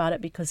Breck about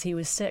it because he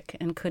was sick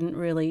and couldn't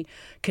really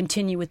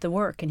continue with the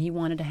work, and he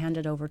wanted to hand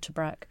it over to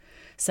Breck.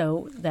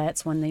 So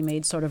that's when they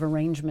made sort of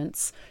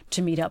arrangements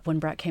to meet up when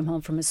Breck came home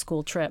from his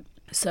school trip.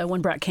 So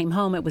when Breck came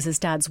home, it was his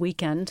dad's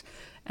weekend.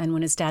 And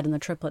when his dad and the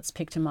triplets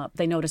picked him up,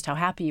 they noticed how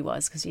happy he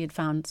was because he had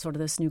found sort of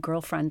this new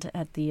girlfriend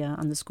at the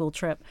on the school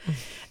trip.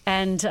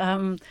 And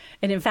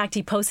in fact,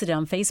 he posted it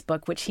on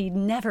Facebook, which he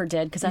never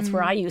did because that's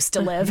where I used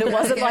to live. It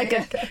wasn't like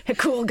a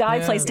cool guy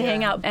place to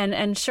hang out.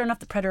 And sure enough,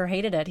 the Predator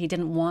hated it. He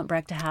didn't want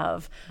Breck to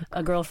have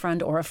a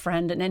girlfriend or a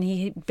friend. And then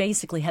he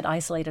basically had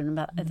isolated him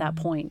at that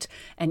point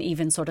and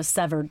even sort of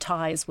severed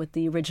ties with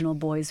the original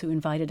boys who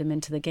invited him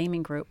into the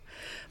gaming group.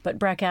 But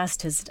Breck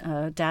asked his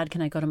dad,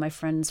 can I go to my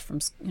friends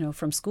from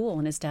school?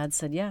 And his dad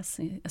said yes.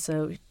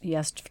 So he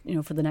asked,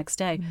 for the next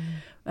day.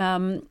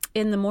 In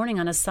the morning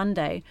on a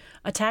Sunday,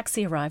 a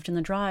taxi arrived in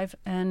the drive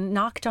and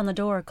knocked on the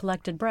door,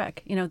 collected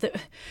Breck.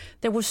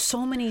 There were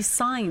so many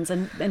signs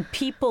and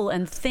people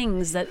and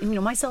things that,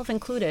 myself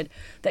included,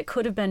 that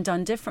could have been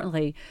done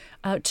differently.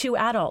 2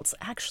 adults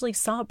actually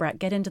saw Breck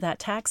get into that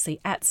taxi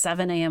at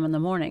 7 a.m. in the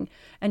morning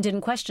and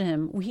didn't question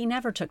him. He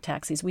never took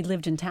taxis. We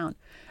lived in town.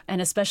 And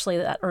especially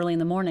that early in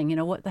the morning,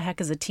 what the heck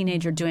is a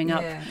teenager doing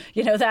up,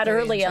 that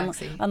early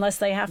unless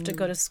they have to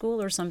go to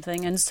school or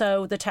something. And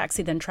so the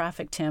taxi then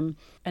trafficked him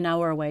an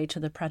hour away to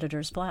the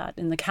Predator's flat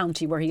in the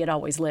county where he had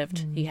always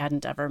lived. He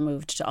hadn't ever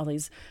moved to all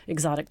these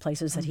exotic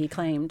places that he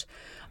claimed.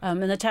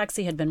 And the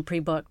taxi had been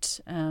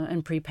pre-booked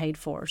and prepaid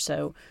for.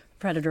 So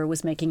Predator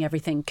was making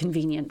everything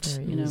convenient,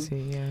 Easy,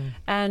 yeah.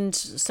 And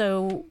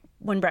so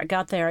when Breck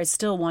got there, I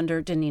still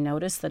wondered, didn't he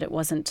notice that it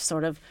wasn't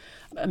sort of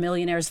a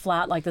millionaire's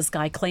flat like this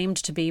guy claimed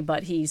to be,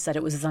 but he said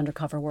it was his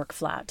undercover work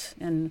flat.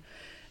 And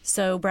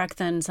so Breck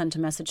then sent a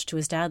message to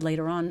his dad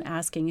later on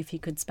asking if he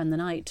could spend the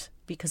night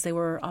because they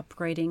were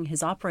upgrading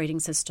his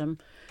operating system.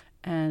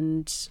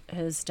 And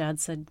his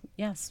dad said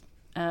yes.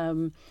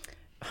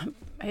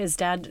 His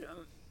dad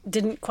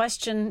didn't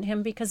question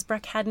him because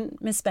Breck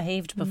hadn't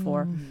misbehaved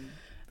before.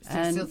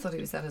 So he still thought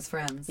he was at his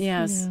friends.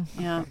 Yes,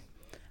 yeah.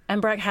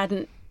 And Breck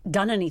hadn't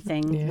done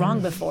anything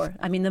wrong before.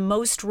 I mean, the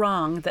most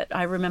wrong that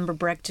I remember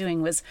Breck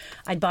doing was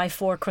I'd buy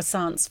 4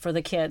 croissants for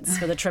the kids,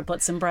 for the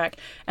triplets and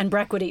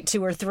Breck would eat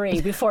 2 or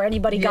 3 before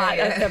anybody got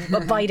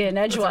a bite in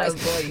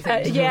edgewise.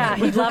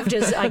 He loved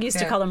his, I used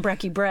to call him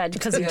Brecky bread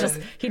because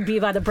he'd be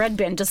by the bread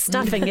bin just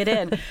stuffing it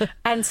in.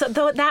 And so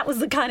that was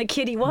the kind of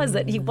kid he was,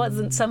 that he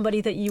wasn't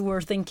somebody that you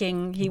were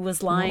thinking he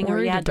was lying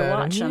or you had to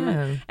watch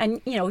him. And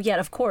yet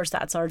of course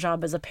that's our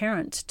job as a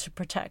parent to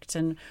protect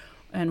and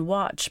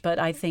watch. But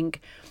I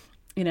think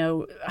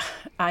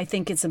I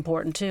think it's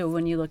important too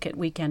when you look at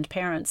weekend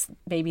parents,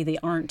 maybe they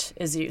aren't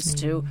as used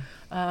to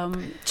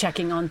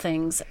checking on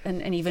things,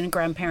 and even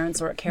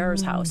grandparents or at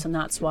carer's house. And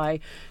that's why,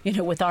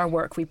 with our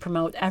work, we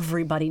promote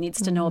everybody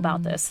needs to know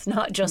about this,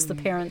 not just the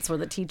parents or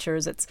the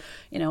teachers. It's,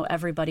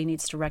 everybody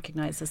needs to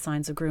recognize the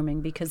signs of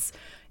grooming, because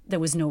there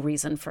was no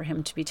reason for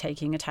him to be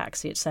taking a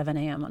taxi at 7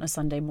 a.m. on a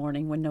Sunday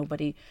morning when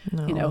nobody,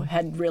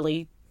 had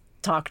really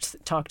talked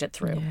it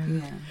through.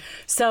 Yeah.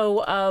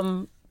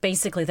 So,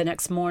 basically, the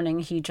next morning,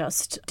 he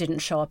just didn't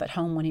show up at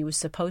home when he was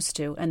supposed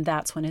to. And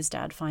that's when his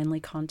dad finally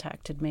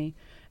contacted me.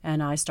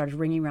 And I started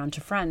ringing around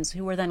to friends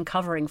who were then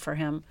covering for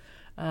him.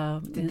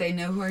 Did they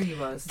know where he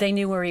was? They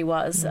knew where he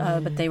was,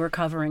 but they were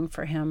covering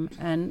for him.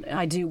 And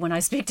I do, when I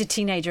speak to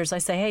teenagers, I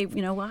say, hey,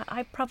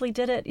 I probably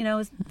did it.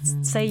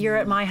 Say you're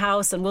at my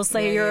house and we'll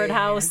say you're at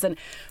house.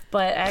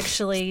 But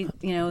actually,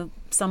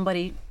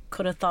 somebody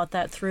could have thought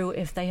that through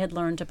if they had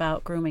learned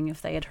about grooming,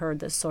 if they had heard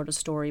this sort of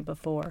story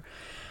before.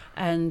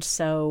 And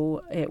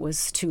so it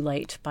was too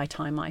late by the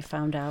time I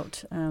found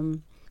out.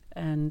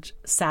 And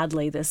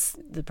sadly,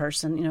 the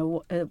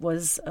person,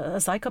 was a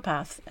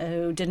psychopath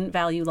who didn't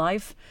value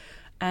life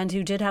and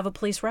who did have a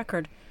police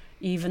record.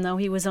 Even though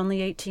he was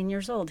only 18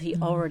 years old, he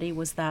already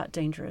was that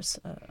dangerous.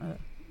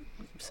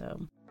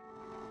 So.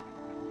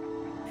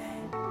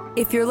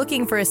 If you're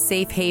looking for a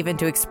safe haven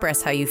to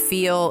express how you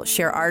feel,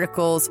 share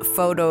articles,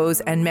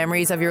 photos, and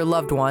memories of your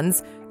loved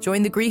ones,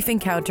 join the Grief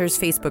Encounters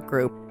Facebook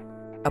group.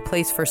 A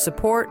place for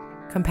support,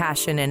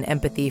 compassion, and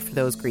empathy for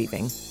those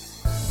grieving.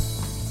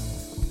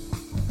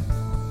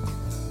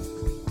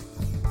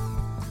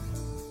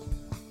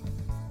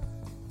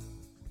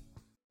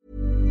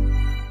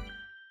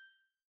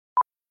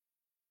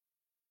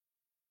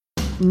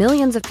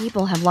 Millions of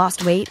people have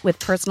lost weight with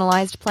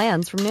personalized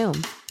plans from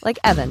Noom. Like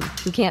Evan,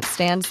 who can't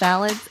stand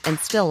salads and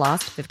still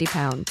lost 50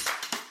 pounds.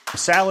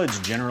 Salads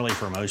generally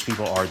for most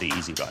people are the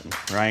easy button,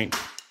 right?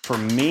 For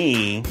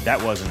me,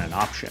 that wasn't an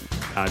option.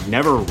 I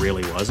never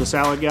really was a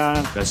salad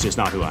guy. That's just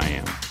not who I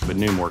am. But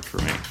Noom worked for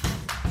me.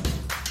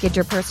 Get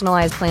your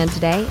personalized plan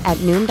today at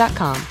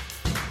Noom.com.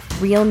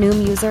 Real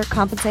Noom user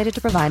compensated to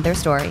provide their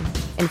story.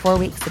 In 4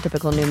 weeks, the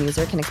typical Noom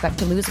user can expect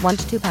to lose 1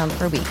 to 2 pounds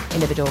per week.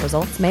 Individual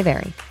results may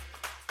vary.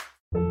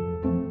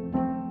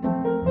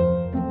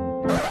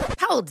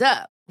 Hold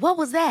up. What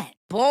was that?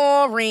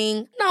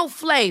 Boring. No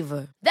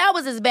flavor. That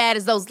was as bad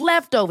as those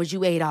leftovers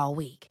you ate all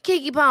week.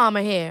 Keke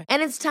Palmer here.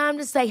 And it's time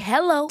to say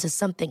hello to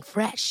something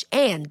fresh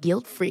and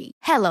guilt-free.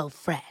 Hello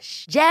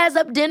Fresh. Jazz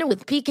up dinner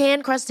with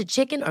pecan-crusted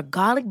chicken or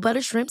garlic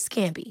butter shrimp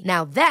scampi.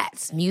 Now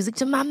that's music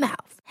to my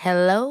mouth.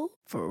 Hello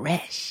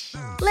Fresh.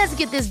 Let's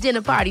get this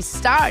dinner party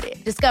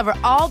started. Discover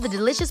all the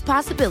delicious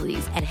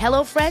possibilities at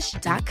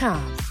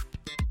HelloFresh.com.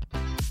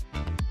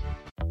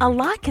 A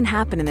lot can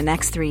happen in the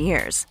next 3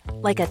 years.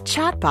 Like a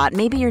chatbot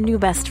may be your new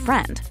best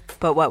friend.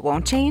 But what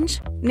won't change?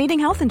 Needing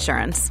health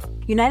insurance.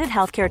 United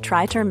Healthcare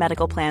Tri-Term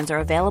Medical Plans are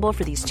available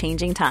for these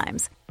changing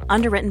times.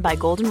 Underwritten by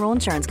Golden Rule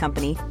Insurance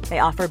Company, they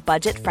offer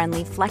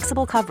budget-friendly,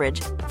 flexible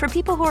coverage for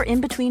people who are in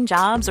between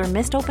jobs or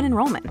missed open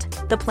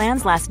enrollment. The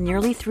plans last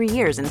nearly 3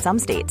 years in some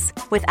states,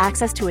 with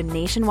access to a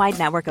nationwide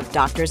network of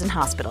doctors and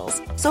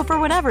hospitals. So for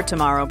whatever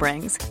tomorrow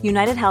brings,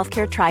 United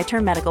Healthcare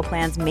Tri-Term Medical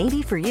Plans may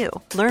be for you.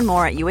 Learn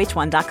more at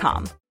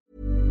uh1.com.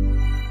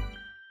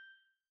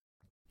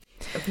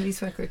 A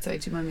police record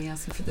site, do you mind me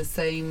asking for the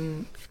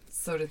same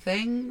sort of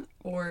thing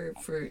or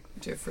for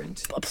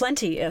different?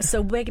 Plenty.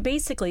 So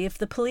basically, if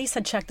the police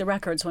had checked the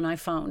records when I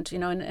phoned,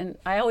 and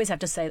I always have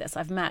to say this,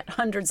 I've met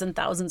hundreds and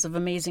thousands of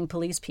amazing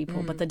police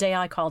people, but the day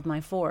I called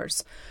my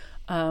force,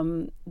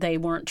 they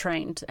weren't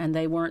trained, and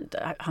they weren't,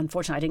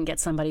 unfortunately, I didn't get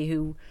somebody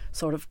who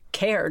sort of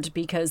cared,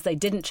 because they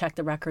didn't check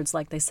the records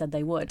like they said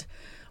they would.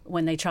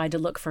 When they tried to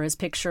look for his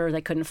picture, they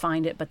couldn't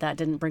find it, but that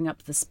didn't bring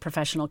up this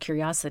professional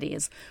curiosity: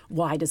 is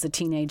why does a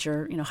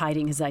teenager,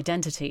 hiding his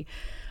identity?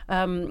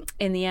 In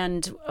the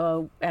end,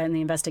 in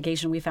the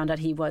investigation, we found out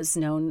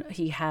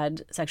he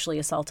had sexually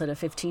assaulted a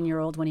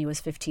 15-year-old when he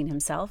was 15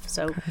 himself.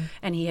 So,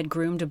 and he had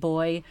groomed a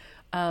boy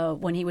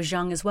when he was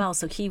young as well.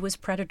 So he was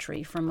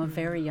predatory from a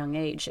very young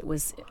age.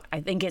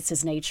 I think it's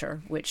his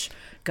nature, which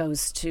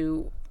goes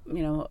to,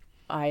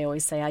 I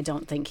always say I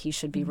don't think he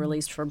should be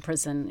released from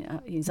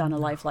prison. He's on a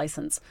life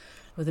license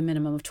with a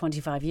minimum of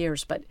 25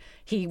 years. But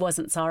he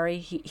wasn't sorry.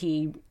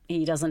 He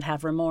doesn't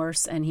have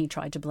remorse, and he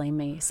tried to blame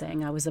me,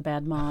 saying I was a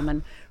bad mom,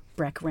 and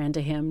Breck ran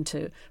to him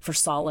for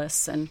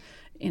solace, and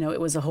it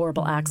was a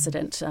horrible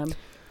accident.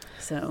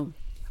 So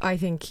I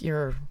think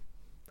you're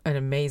an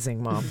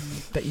amazing mom.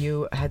 That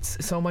you had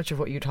so much of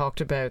what you talked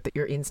about, that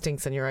your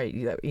instincts and your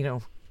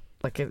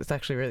like it's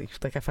actually really,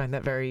 like, I find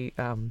that very.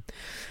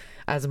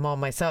 As a mom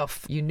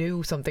myself, you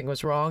knew something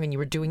was wrong and you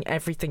were doing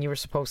everything you were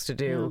supposed to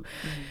do.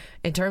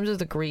 In terms of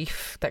the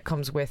grief that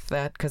comes with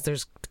that, because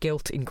there's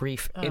guilt in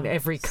grief in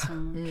every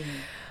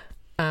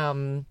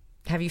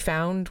have you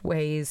found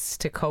ways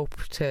to cope,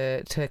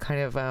 to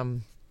kind of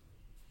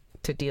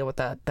to deal with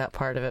that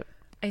part of it?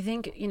 I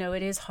think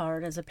it is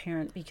hard as a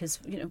parent, because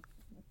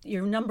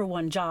your number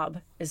one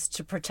job is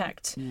to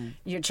protect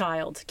your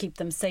child, keep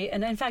them safe.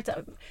 And in fact,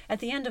 at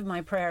the end of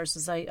my prayers,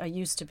 as I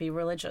used to be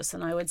religious,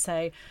 and I would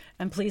say,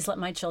 and please let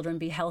my children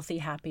be healthy,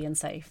 happy, and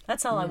safe.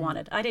 That's all I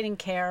wanted. I didn't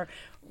care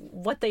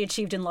what they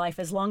achieved in life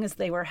as long as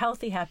they were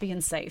healthy, happy,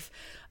 and safe.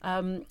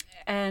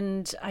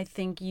 And I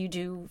think you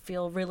do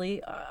feel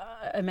really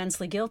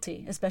immensely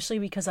guilty, especially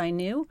because I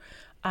knew.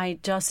 I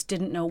just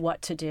didn't know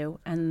what to do.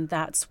 And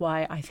that's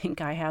why I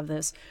think I have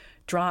this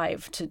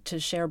drive to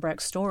share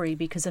Breck's story,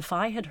 because if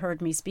I had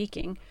heard me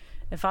speaking,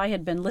 if I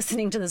had been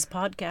listening to this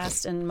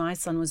podcast and my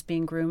son was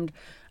being groomed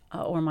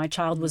or my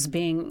child was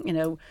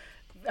being,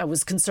 I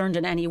was concerned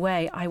in any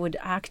way, I would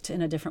act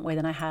in a different way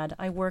than I had.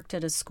 I worked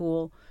at a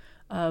school.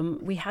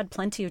 We had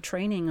plenty of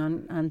training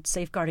on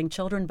safeguarding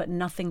children, but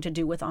nothing to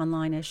do with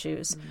online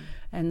issues.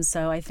 And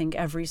so I think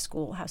every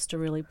school has to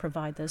really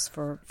provide this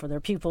for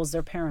their pupils,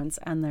 their parents,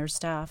 and their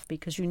staff,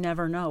 because you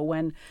never know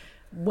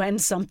when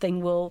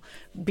something will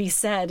be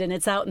said and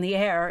it's out in the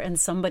air and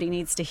somebody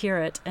needs to hear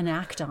it and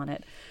act on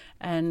it.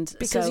 And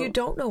because you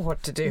don't know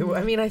what to do.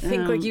 I mean, I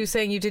think like you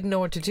saying you didn't know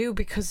what to do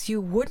because you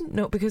wouldn't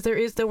know, because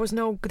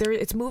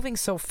it's moving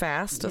so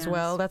fast as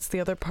well. That's the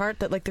other part,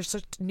 that like there's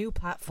such new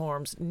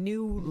platforms,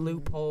 new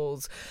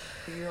loopholes.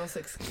 You're also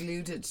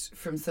excluded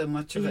from so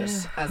much of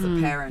it as a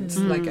parent.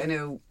 Like I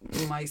know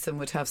my son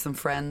would have some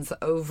friends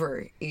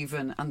over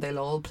even, and they'll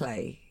all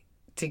play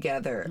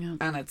together,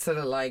 and it's sort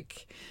of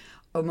like,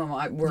 oh,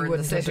 Mama, we're in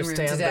the sitting room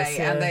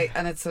today,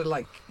 and it's sort of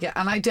like,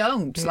 and I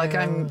don't, like,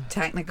 I'm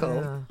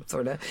technical,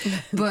 sort of,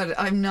 but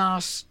I'm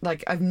not,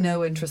 like, I've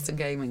no interest in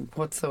gaming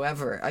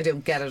whatsoever. I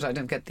don't get it. I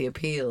don't get the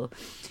appeal,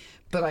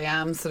 but I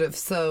am sort of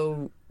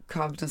so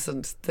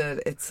cognizant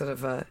that it's sort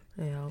of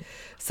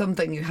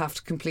something you have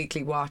to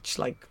completely watch,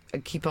 like,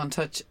 and keep on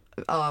touch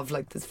of,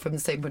 like, this, from the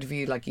same point of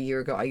view. Like a year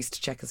ago, I used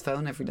to check his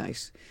phone every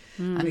night,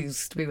 and he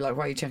used to be like,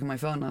 "Why are you checking my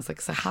phone?" And I was like,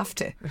 "Because I have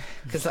to,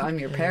 because I'm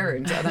your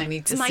parent and I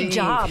need to see." It's my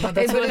job.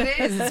 That's what it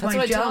is. It's That's my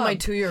what I job. tell my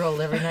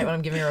 2-year-old every night when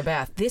I'm giving her a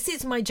bath. This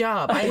is my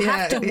job. I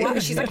have to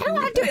wash. She's like,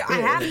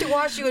 I have to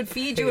wash you and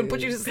feed you and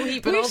put you to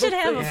sleep. And we all should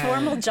have a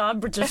formal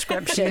job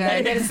description.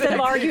 And instead of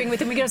arguing with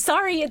him, we go,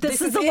 "Sorry,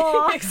 this is the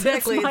law."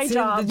 Exactly. It's my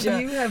job.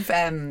 You have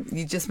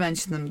you just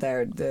mentioned them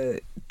there, the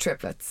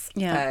triplets,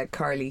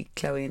 Carly,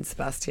 Chloe, and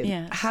Sebastian.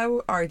 Yes.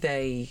 How are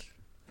they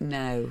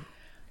now?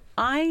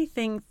 I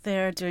think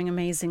they're doing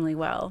amazingly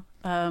well.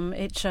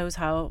 It shows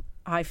how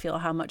I feel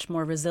how much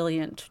more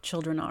resilient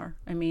children are.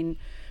 I mean,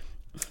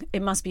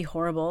 it must be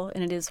horrible,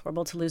 and it is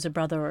horrible to lose a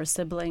brother or a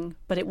sibling,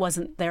 but it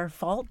wasn't their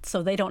fault,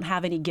 so they don't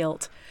have any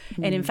guilt.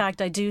 And in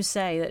fact, I do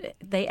say that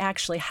they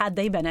actually, had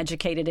they been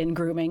educated in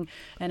grooming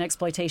and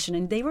exploitation,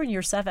 and they were in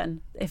year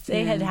 7, if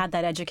they had had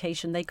that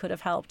education, they could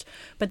have helped.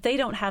 But they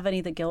don't have any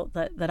of the guilt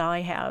that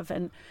I have,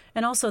 and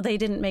also they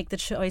didn't make the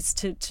choice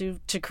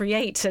to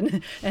create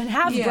and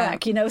have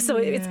Breck, So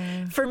it's,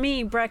 for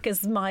me, Breck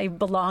is my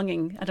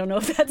belonging. I don't know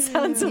if that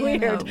sounds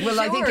weird. Well,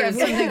 I think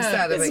everyone thinks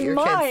that about your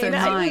kids. They're mine.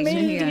 I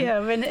made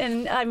him.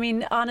 And I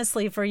mean,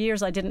 honestly, for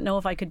years I didn't know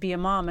if I could be a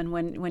mom, and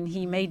when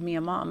he made me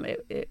a mom,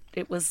 it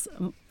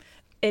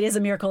is a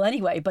miracle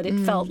anyway, but it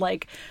felt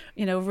like,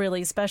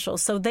 really special.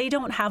 So they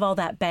don't have all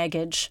that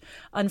baggage.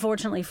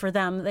 Unfortunately for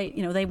them,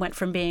 they went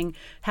from being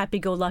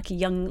happy-go-lucky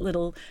young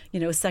little,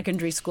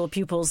 secondary school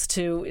pupils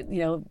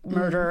to,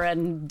 murder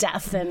and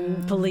death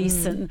and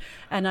police. And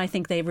I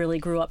think they really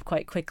grew up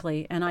quite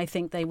quickly. And I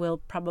think they will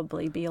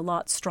probably be a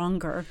lot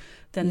stronger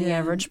than the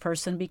average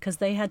person, because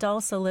they had to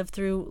also live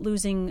through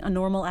losing a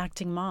normal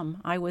acting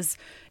mom. I was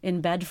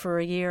in bed for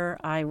a year.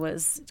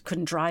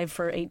 Couldn't drive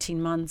for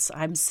 18 months.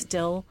 I'm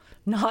still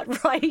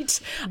not right,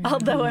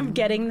 although I'm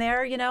getting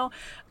there,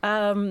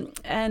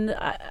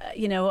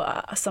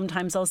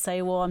 sometimes I'll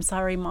say, well, I'm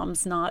sorry,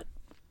 Mom's not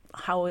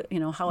how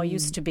I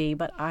used to be,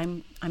 but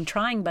I'm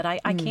trying, but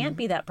I can't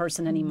be that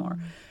person anymore.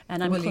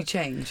 And will you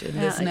change? And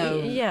there's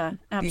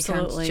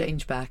absolutely. You can't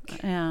change back.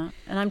 Yeah,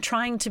 and I'm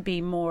trying to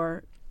be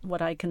more what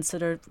I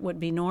consider would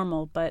be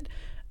normal, but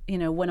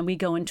when we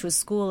go into a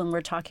school and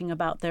we're talking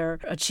about their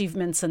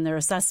achievements and their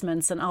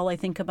assessments, and all I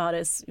think about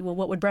is, well,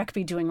 what would Breck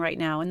be doing right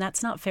now? And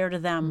that's not fair to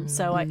them.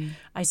 So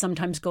I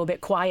sometimes go a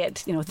bit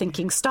quiet,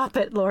 thinking, stop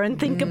it, Lauren,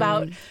 think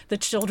about the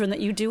children that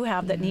you do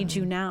have that need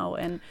you now.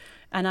 And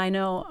I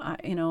know,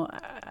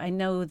 I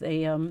know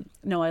they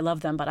know I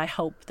love them, but I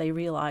hope they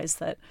realize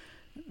that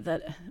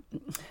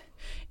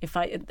if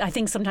I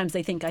think sometimes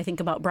they think I think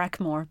about Breck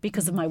more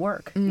because of my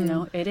work.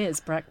 It is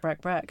Breck.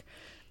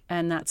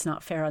 And that's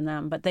not fair on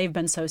them. But they've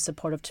been so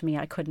supportive to me.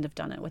 I couldn't have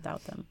done it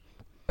without them.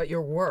 But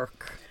your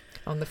work,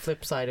 on the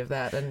flip side of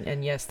that,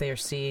 and yes, they are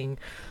seeing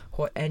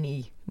what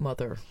any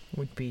mother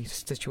would be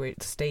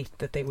state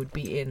that they would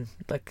be in,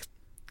 like,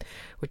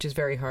 which is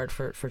very hard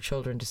for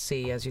children to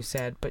see, as you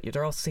said. But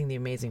they're also seeing the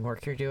amazing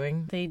work you're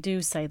doing. They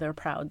do say they're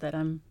proud that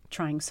I'm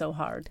trying so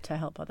hard to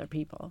help other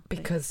people.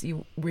 Because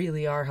you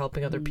really are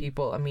helping other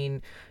people. I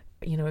mean,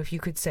 you know, if you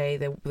could say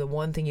the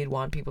one thing you'd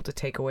want people to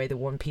take away, the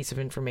one piece of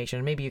information,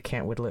 and maybe you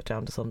can't whittle it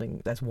down to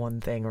something that's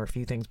one thing or a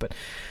few things, but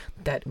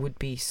that would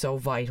be so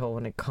vital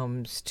when it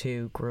comes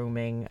to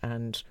grooming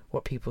and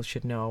what people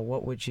should know,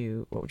 what would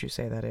you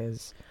say that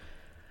is?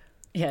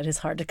 Yeah, it is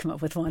hard to come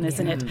up with one,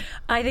 isn't it?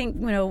 I think,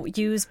 you know,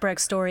 use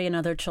Brecht's story and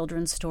other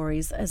children's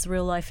stories as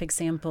real-life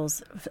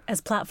examples, as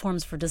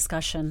platforms for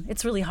discussion.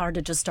 It's really hard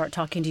to just start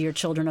talking to your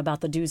children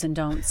about the do's and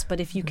don'ts, but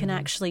if you can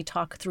actually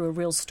talk through a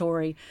real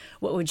story,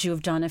 what would you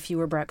have done if you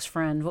were Brecht's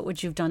friend? What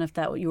would you have done if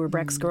you were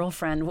Brecht's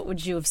girlfriend? What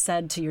would you have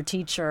said to your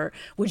teacher?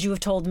 Would you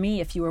have told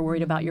me if you were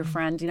worried about your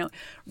friend? You know,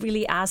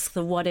 really ask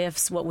the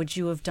what-ifs, what would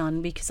you have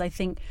done? Because I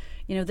think,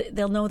 you know,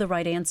 they'll know the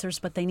right answers,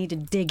 but they need to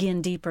dig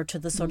in deeper to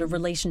the sort of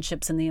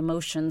relationships and the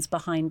emotions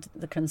behind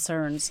the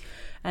concerns.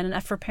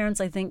 And for parents,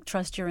 I think,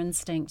 trust your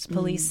instincts.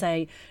 Police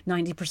say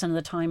 90% of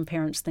the time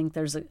parents think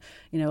there's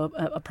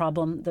a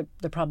problem.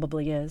 There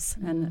probably is.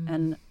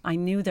 And I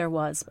knew there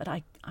was, but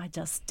I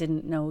just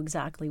didn't know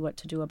exactly what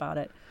to do about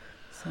it.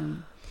 So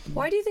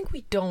why do you think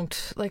we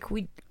don't,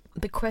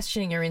 the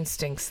questioning your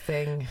instincts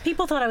thing?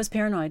 People thought I was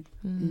paranoid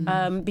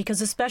because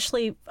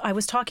especially I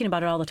was talking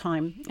about it all the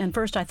time. And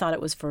first I thought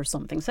it was for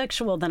something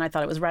sexual. Then I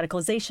thought it was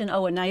radicalization.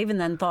 Oh, and I even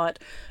then thought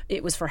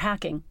it was for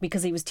hacking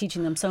because he was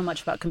teaching them so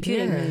much about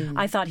computing. Yeah.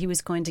 I thought he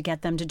was going to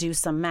get them to do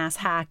some mass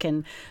hack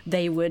and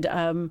they would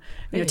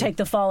take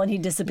the fall and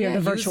he'd disappear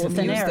to virtual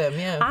thin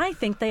air. I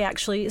think they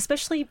actually,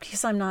 especially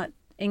because I'm not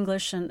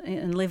English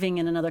and living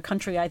in another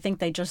country, I think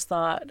they just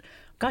thought,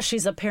 gosh,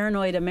 she's a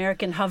paranoid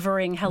American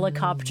hovering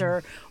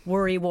helicopter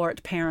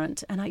worrywart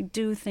parent. And I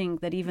do think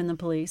that even the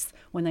police,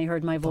 when they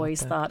heard my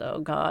voice, thought,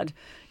 oh God,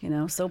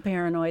 so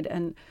paranoid.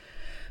 And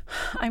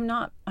I'm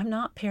not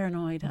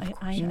paranoid.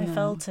 I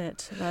felt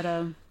it.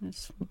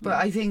 But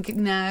I think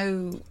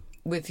now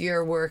with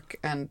your work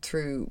and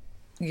through,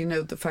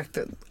 the fact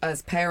that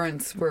as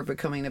parents we're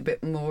becoming a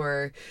bit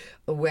more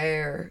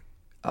aware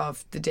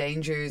of the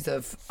dangers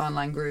of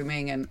online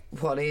grooming and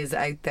what is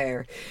out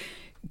there.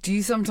 Do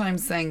you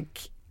sometimes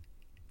think,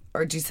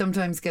 or do you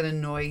sometimes get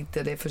annoyed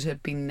that if it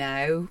had been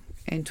now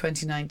in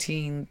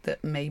 2019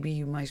 that maybe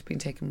you might have been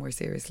taken more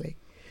seriously?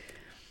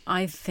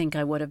 I think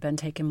I would have been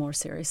taken more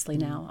seriously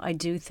now. I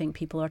do think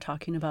people are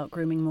talking about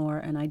grooming more,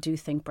 and I do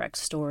think Brecht's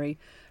story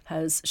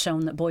has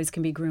shown that boys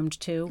can be groomed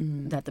too,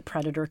 that the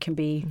predator can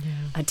be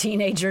a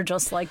teenager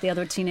just like the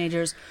other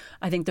teenagers.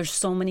 I think there's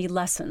so many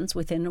lessons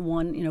within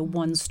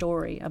one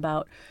story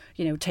about,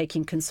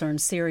 taking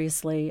concerns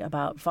seriously,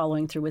 about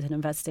following through with an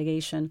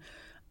investigation.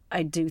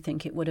 I do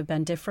think it would have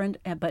been different,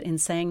 but in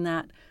saying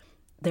that,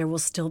 there will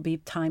still be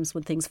times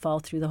when things fall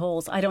through the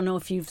holes. I don't know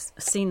if you've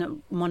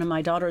seen, one of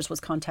my daughters was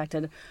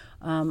contacted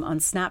on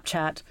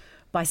Snapchat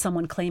by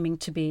someone claiming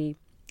to be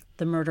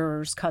the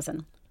murderer's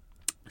cousin.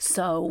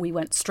 So we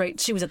went straight,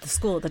 she was at the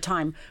school at the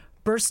time,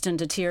 burst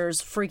into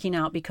tears, freaking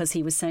out because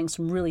he was saying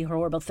some really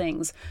horrible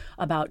things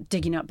about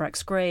digging up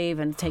Brecht's grave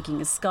and taking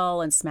his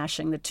skull and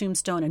smashing the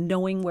tombstone and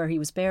knowing where he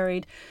was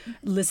buried,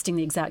 listing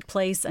the exact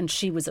place. And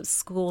she was at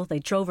school. They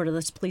drove her to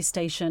this police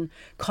station,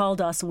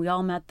 called us, and we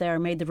all met there,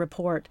 made the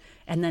report.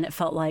 And then it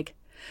felt like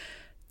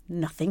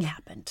nothing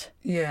happened.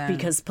 Yeah.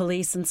 Because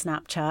police and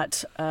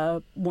Snapchat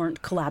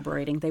weren't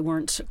collaborating. They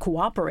weren't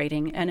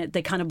cooperating. And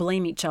they kind of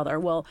blame each other.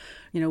 Well,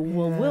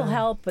 we'll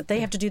help, but they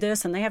have to do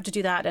this and they have to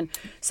do that. And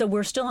so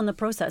we're still in the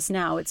process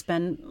now. It's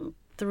been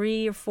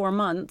 3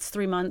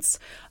 months,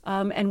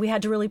 and we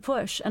had to really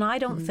push. And I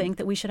don't think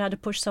that we should have to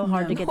push so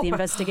hard to get the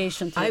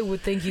investigation through. I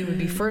would think you would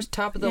be first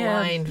top of the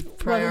line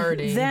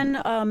priority. Well,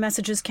 then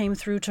messages came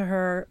through to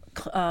her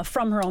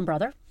from her own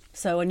brother.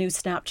 So a new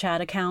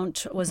Snapchat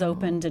account was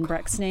opened in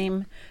Brecht's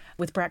name,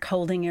 with Brecht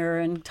holding her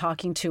and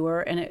talking to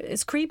her, and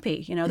it's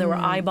creepy. There were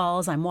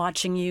eyeballs. I'm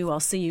watching you. I'll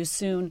see you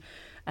soon.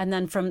 And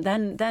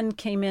then then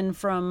came in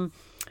from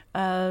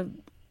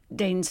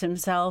Danes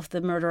himself,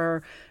 the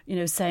murderer,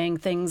 saying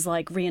things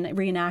like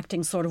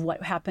reenacting sort of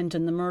what happened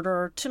in the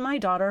murder to my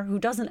daughter, who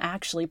doesn't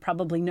actually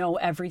probably know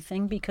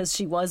everything because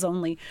she was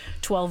only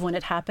 12 when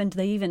it happened.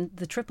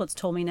 The triplets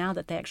told me now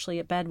that they actually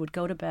at bed would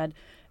go to bed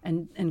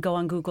and go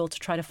on Google to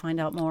try to find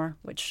out more,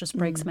 which just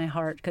breaks my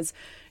heart because,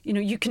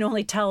 you can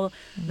only tell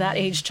that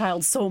age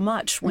child so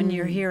much when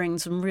you're hearing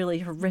some really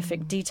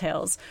horrific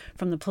details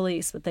from the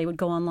police, but they would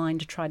go online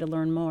to try to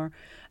learn more.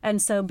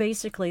 And so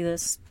basically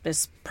this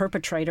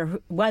perpetrator,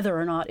 whether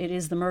or not it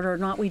is the murder or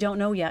not, we don't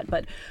know yet,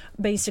 but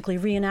basically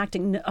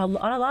reenacting a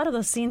lot of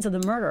the scenes of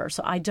the murder.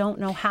 So I don't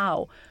know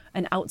how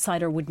an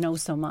outsider would know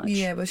so much.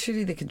 Yeah, but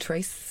surely they can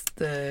trace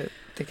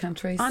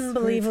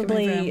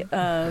Unbelievably,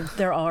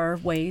 there are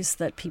ways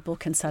that people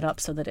can set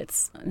up so that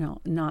it's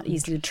not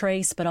easy to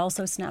trace, but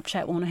also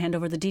Snapchat won't hand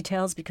over the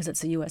details because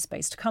it's a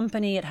U.S.-based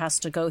company. It has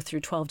to go through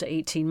 12 to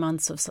 18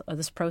 months of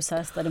this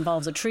process that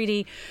involves a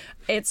treaty.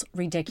 It's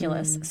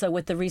ridiculous. So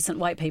with the recent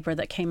white paper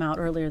that came out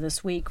earlier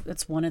this week,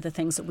 it's one of the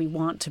things that we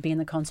want to be in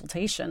the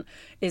consultation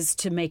is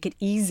to make it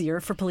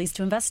easier for police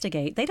to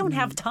investigate. They don't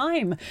have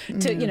time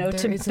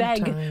to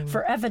beg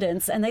for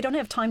evidence, and they don't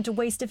have time to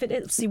waste if it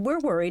is. See, we're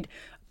worried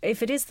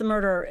if it is the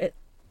murder,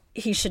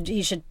 he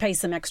should pay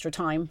some extra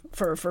time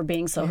for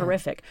being so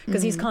horrific,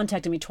 because he's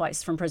contacted me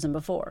twice from prison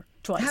before.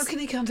 Twice. How can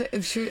he contact?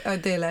 Are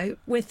they allowed?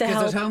 With the help.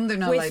 Because at home they're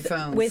not allowed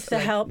phones. With the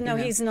help. No,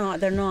 he's not.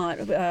 They're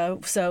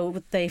not.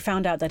 So they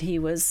found out that he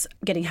was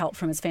getting help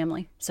from his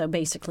family. So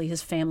basically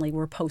his family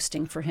were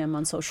posting for him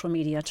on social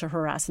media to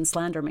harass and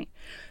slander me.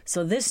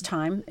 So this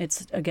time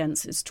it's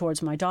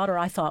towards my daughter.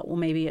 I thought, well,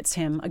 maybe it's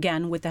him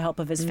again with the help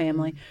of his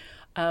family.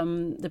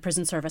 The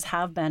prison service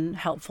have been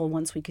helpful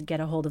once we could get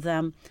a hold of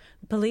them.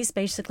 Police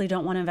basically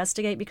don't want to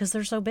investigate because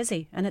they're so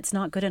busy, and it's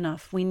not good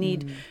enough. We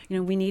need,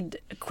 we need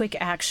quick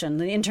action.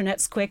 The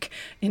internet's quick.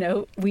 We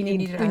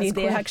need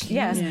the action.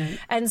 Yes,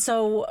 and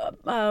so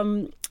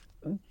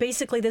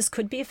basically this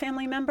could be a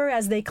family member,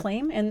 as they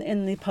claim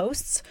in the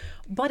posts,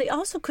 but it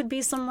also could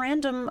be some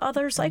random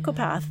other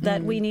psychopath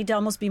that we need to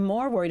almost be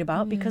more worried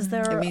about because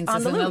they're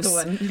on the loose.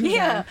 One.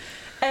 Yeah.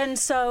 And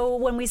so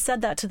when we said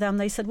that to them,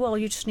 they said, well,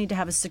 you just need to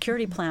have a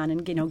security plan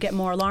and, get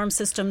more alarm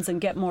systems and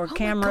get more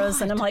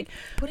cameras. And I'm like,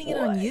 putting it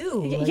on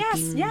you.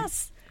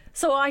 Yes.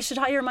 So I should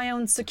hire my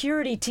own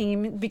security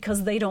team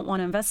because they don't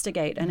want to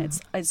investigate. And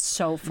it's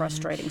so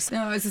frustrating.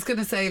 No, I was just going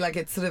to say,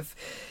 it's sort of,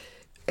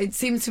 it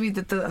seems to me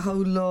that the whole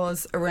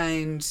laws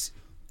around,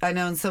 I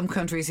know in some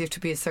countries you have to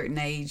be a certain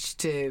age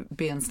to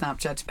be on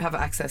Snapchat, to have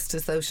access to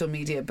social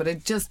media, but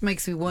it just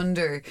makes me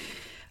wonder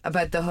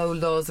about the whole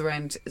laws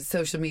around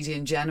social media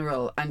in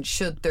general, and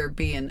should there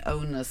be an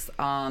onus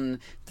on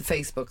the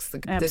Facebooks, the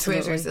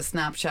Twitters, the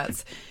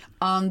Snapchats,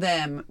 on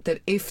them, that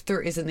if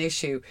there is an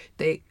issue,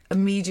 they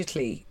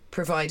immediately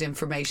provide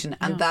information,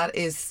 and that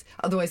is,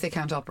 otherwise they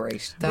can't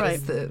operate. That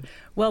is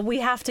Well, we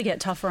have to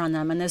get tougher on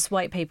them, and this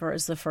white paper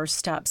is the first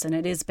steps, and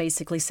it is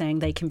basically saying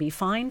they can be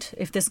fined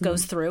if this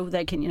goes through.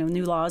 They can,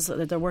 new laws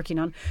that they're working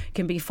on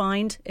can be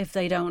fined if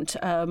they don't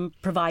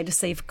provide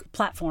safe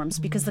platforms,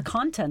 because the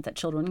content that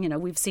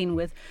children, we've seen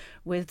with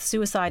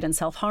suicide and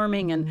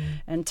self-harming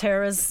and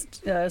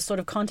terrorist sort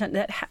of content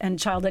and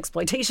child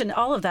exploitation,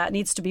 all of that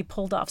needs to be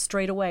pulled off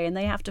straight away, and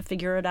they have to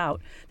figure it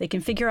out. They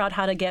can figure out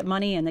how to get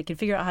money, and they can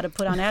figure out how to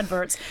put on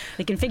adverts.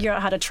 They can figure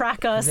out how to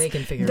track us. They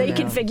can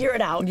figure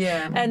it out.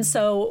 Yeah. And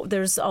so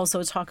there's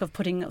also talk of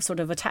putting sort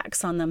of a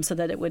tax on them so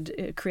that it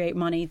would create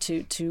money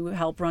to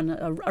help run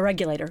a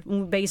regulator.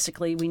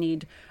 Basically, we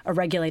need a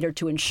regulator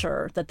to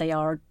ensure that they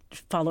are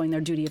following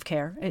their duty of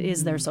care. It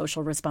is their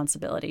social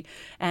responsibility.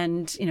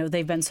 And,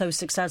 they've been so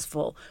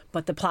successful,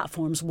 but the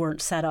platforms weren't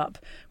set up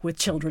with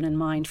children in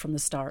mind from the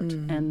start.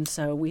 And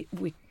so we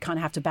kind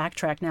of have to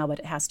backtrack now, but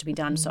it has to be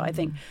done. So I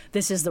think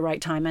this is the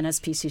right time.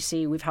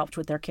 NSPCC, we've helped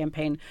with their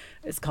campaign.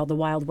 It's called the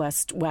Wild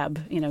West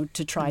Web,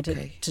 to try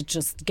to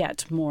just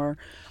get more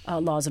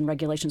laws and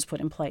regulations put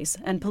in place.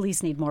 And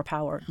police need more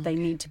power. They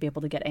need to be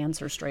able to get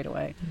answers straight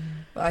away.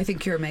 I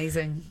think you're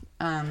amazing.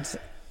 And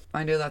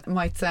I know that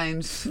might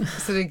sound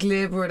sort of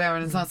glib or whatever,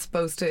 and it's not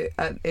supposed to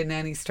in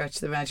any stretch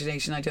of the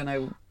imagination. I don't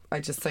know. I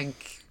just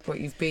think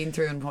what you've been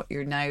through and what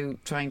you're now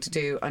trying to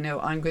do. I know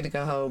I'm going to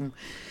go home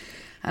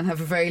and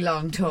have a very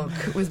long talk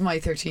with my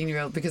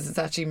 13-year-old, because it's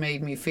actually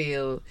made me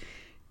feel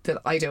that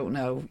I don't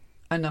know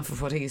enough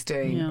of what he's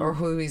doing or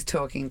who he's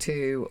talking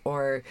to,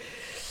 or,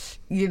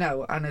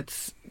 and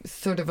it's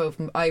sort of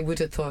open. I would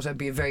have thought I'd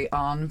be a very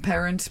on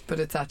parent, but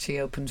it's actually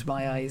opened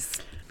my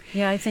eyes.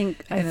 Yeah, I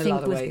think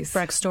with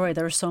Breck's story,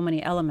 there were so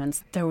many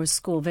elements. There was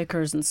school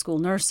vicars and school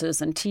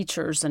nurses and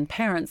teachers and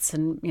parents,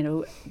 and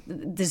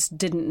this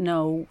didn't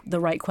know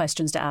the right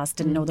questions to ask,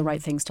 didn't know the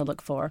right things to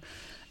look for,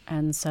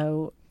 and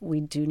so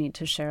we do need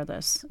to share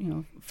this,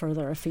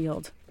 further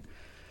afield.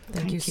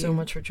 Thank you so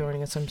much for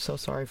joining us. I'm so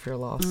sorry for your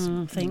loss.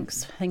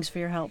 Thanks for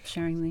your help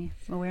sharing the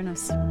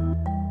awareness.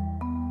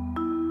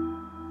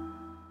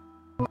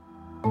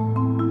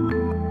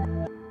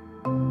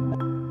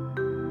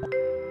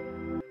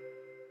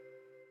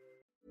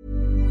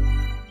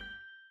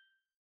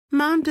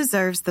 Mom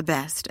deserves the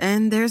best,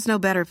 and there's no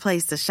better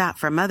place to shop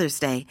for Mother's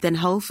Day than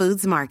Whole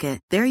Foods Market.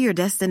 They're your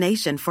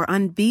destination for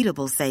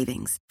unbeatable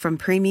savings, from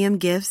premium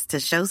gifts to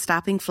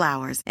show-stopping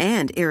flowers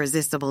and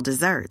irresistible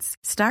desserts.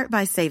 Start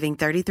by saving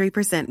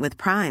 33% with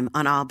Prime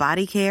on all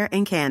body care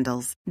and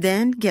candles.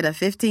 Then get a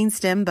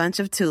 15-stem bunch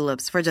of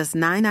tulips for just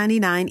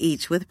 $9.99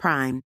 each with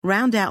Prime.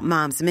 Round out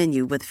Mom's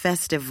menu with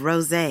festive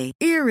rosé,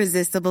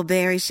 irresistible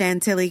berry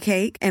chantilly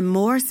cake, and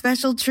more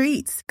special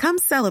treats. Come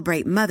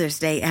celebrate Mother's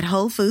Day at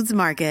Whole Foods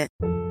Market.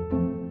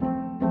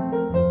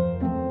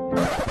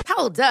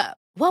 Hold up.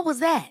 What was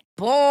that?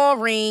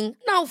 Boring.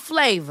 No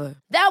flavor.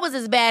 That was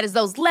as bad as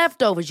those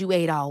leftovers you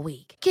ate all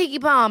week. Keke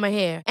Palmer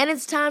here. And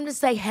it's time to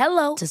say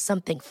hello to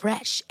something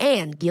fresh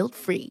and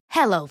guilt-free.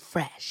 Hello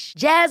Fresh.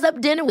 Jazz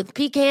up dinner with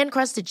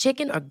pecan-crusted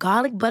chicken or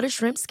garlic butter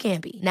shrimp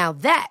scampi. Now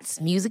that's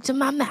music to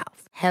my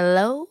mouth.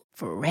 Hello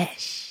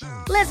Fresh.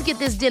 Let's get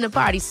this dinner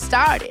party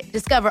started.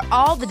 Discover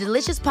all the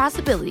delicious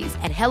possibilities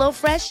at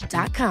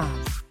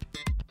HelloFresh.com.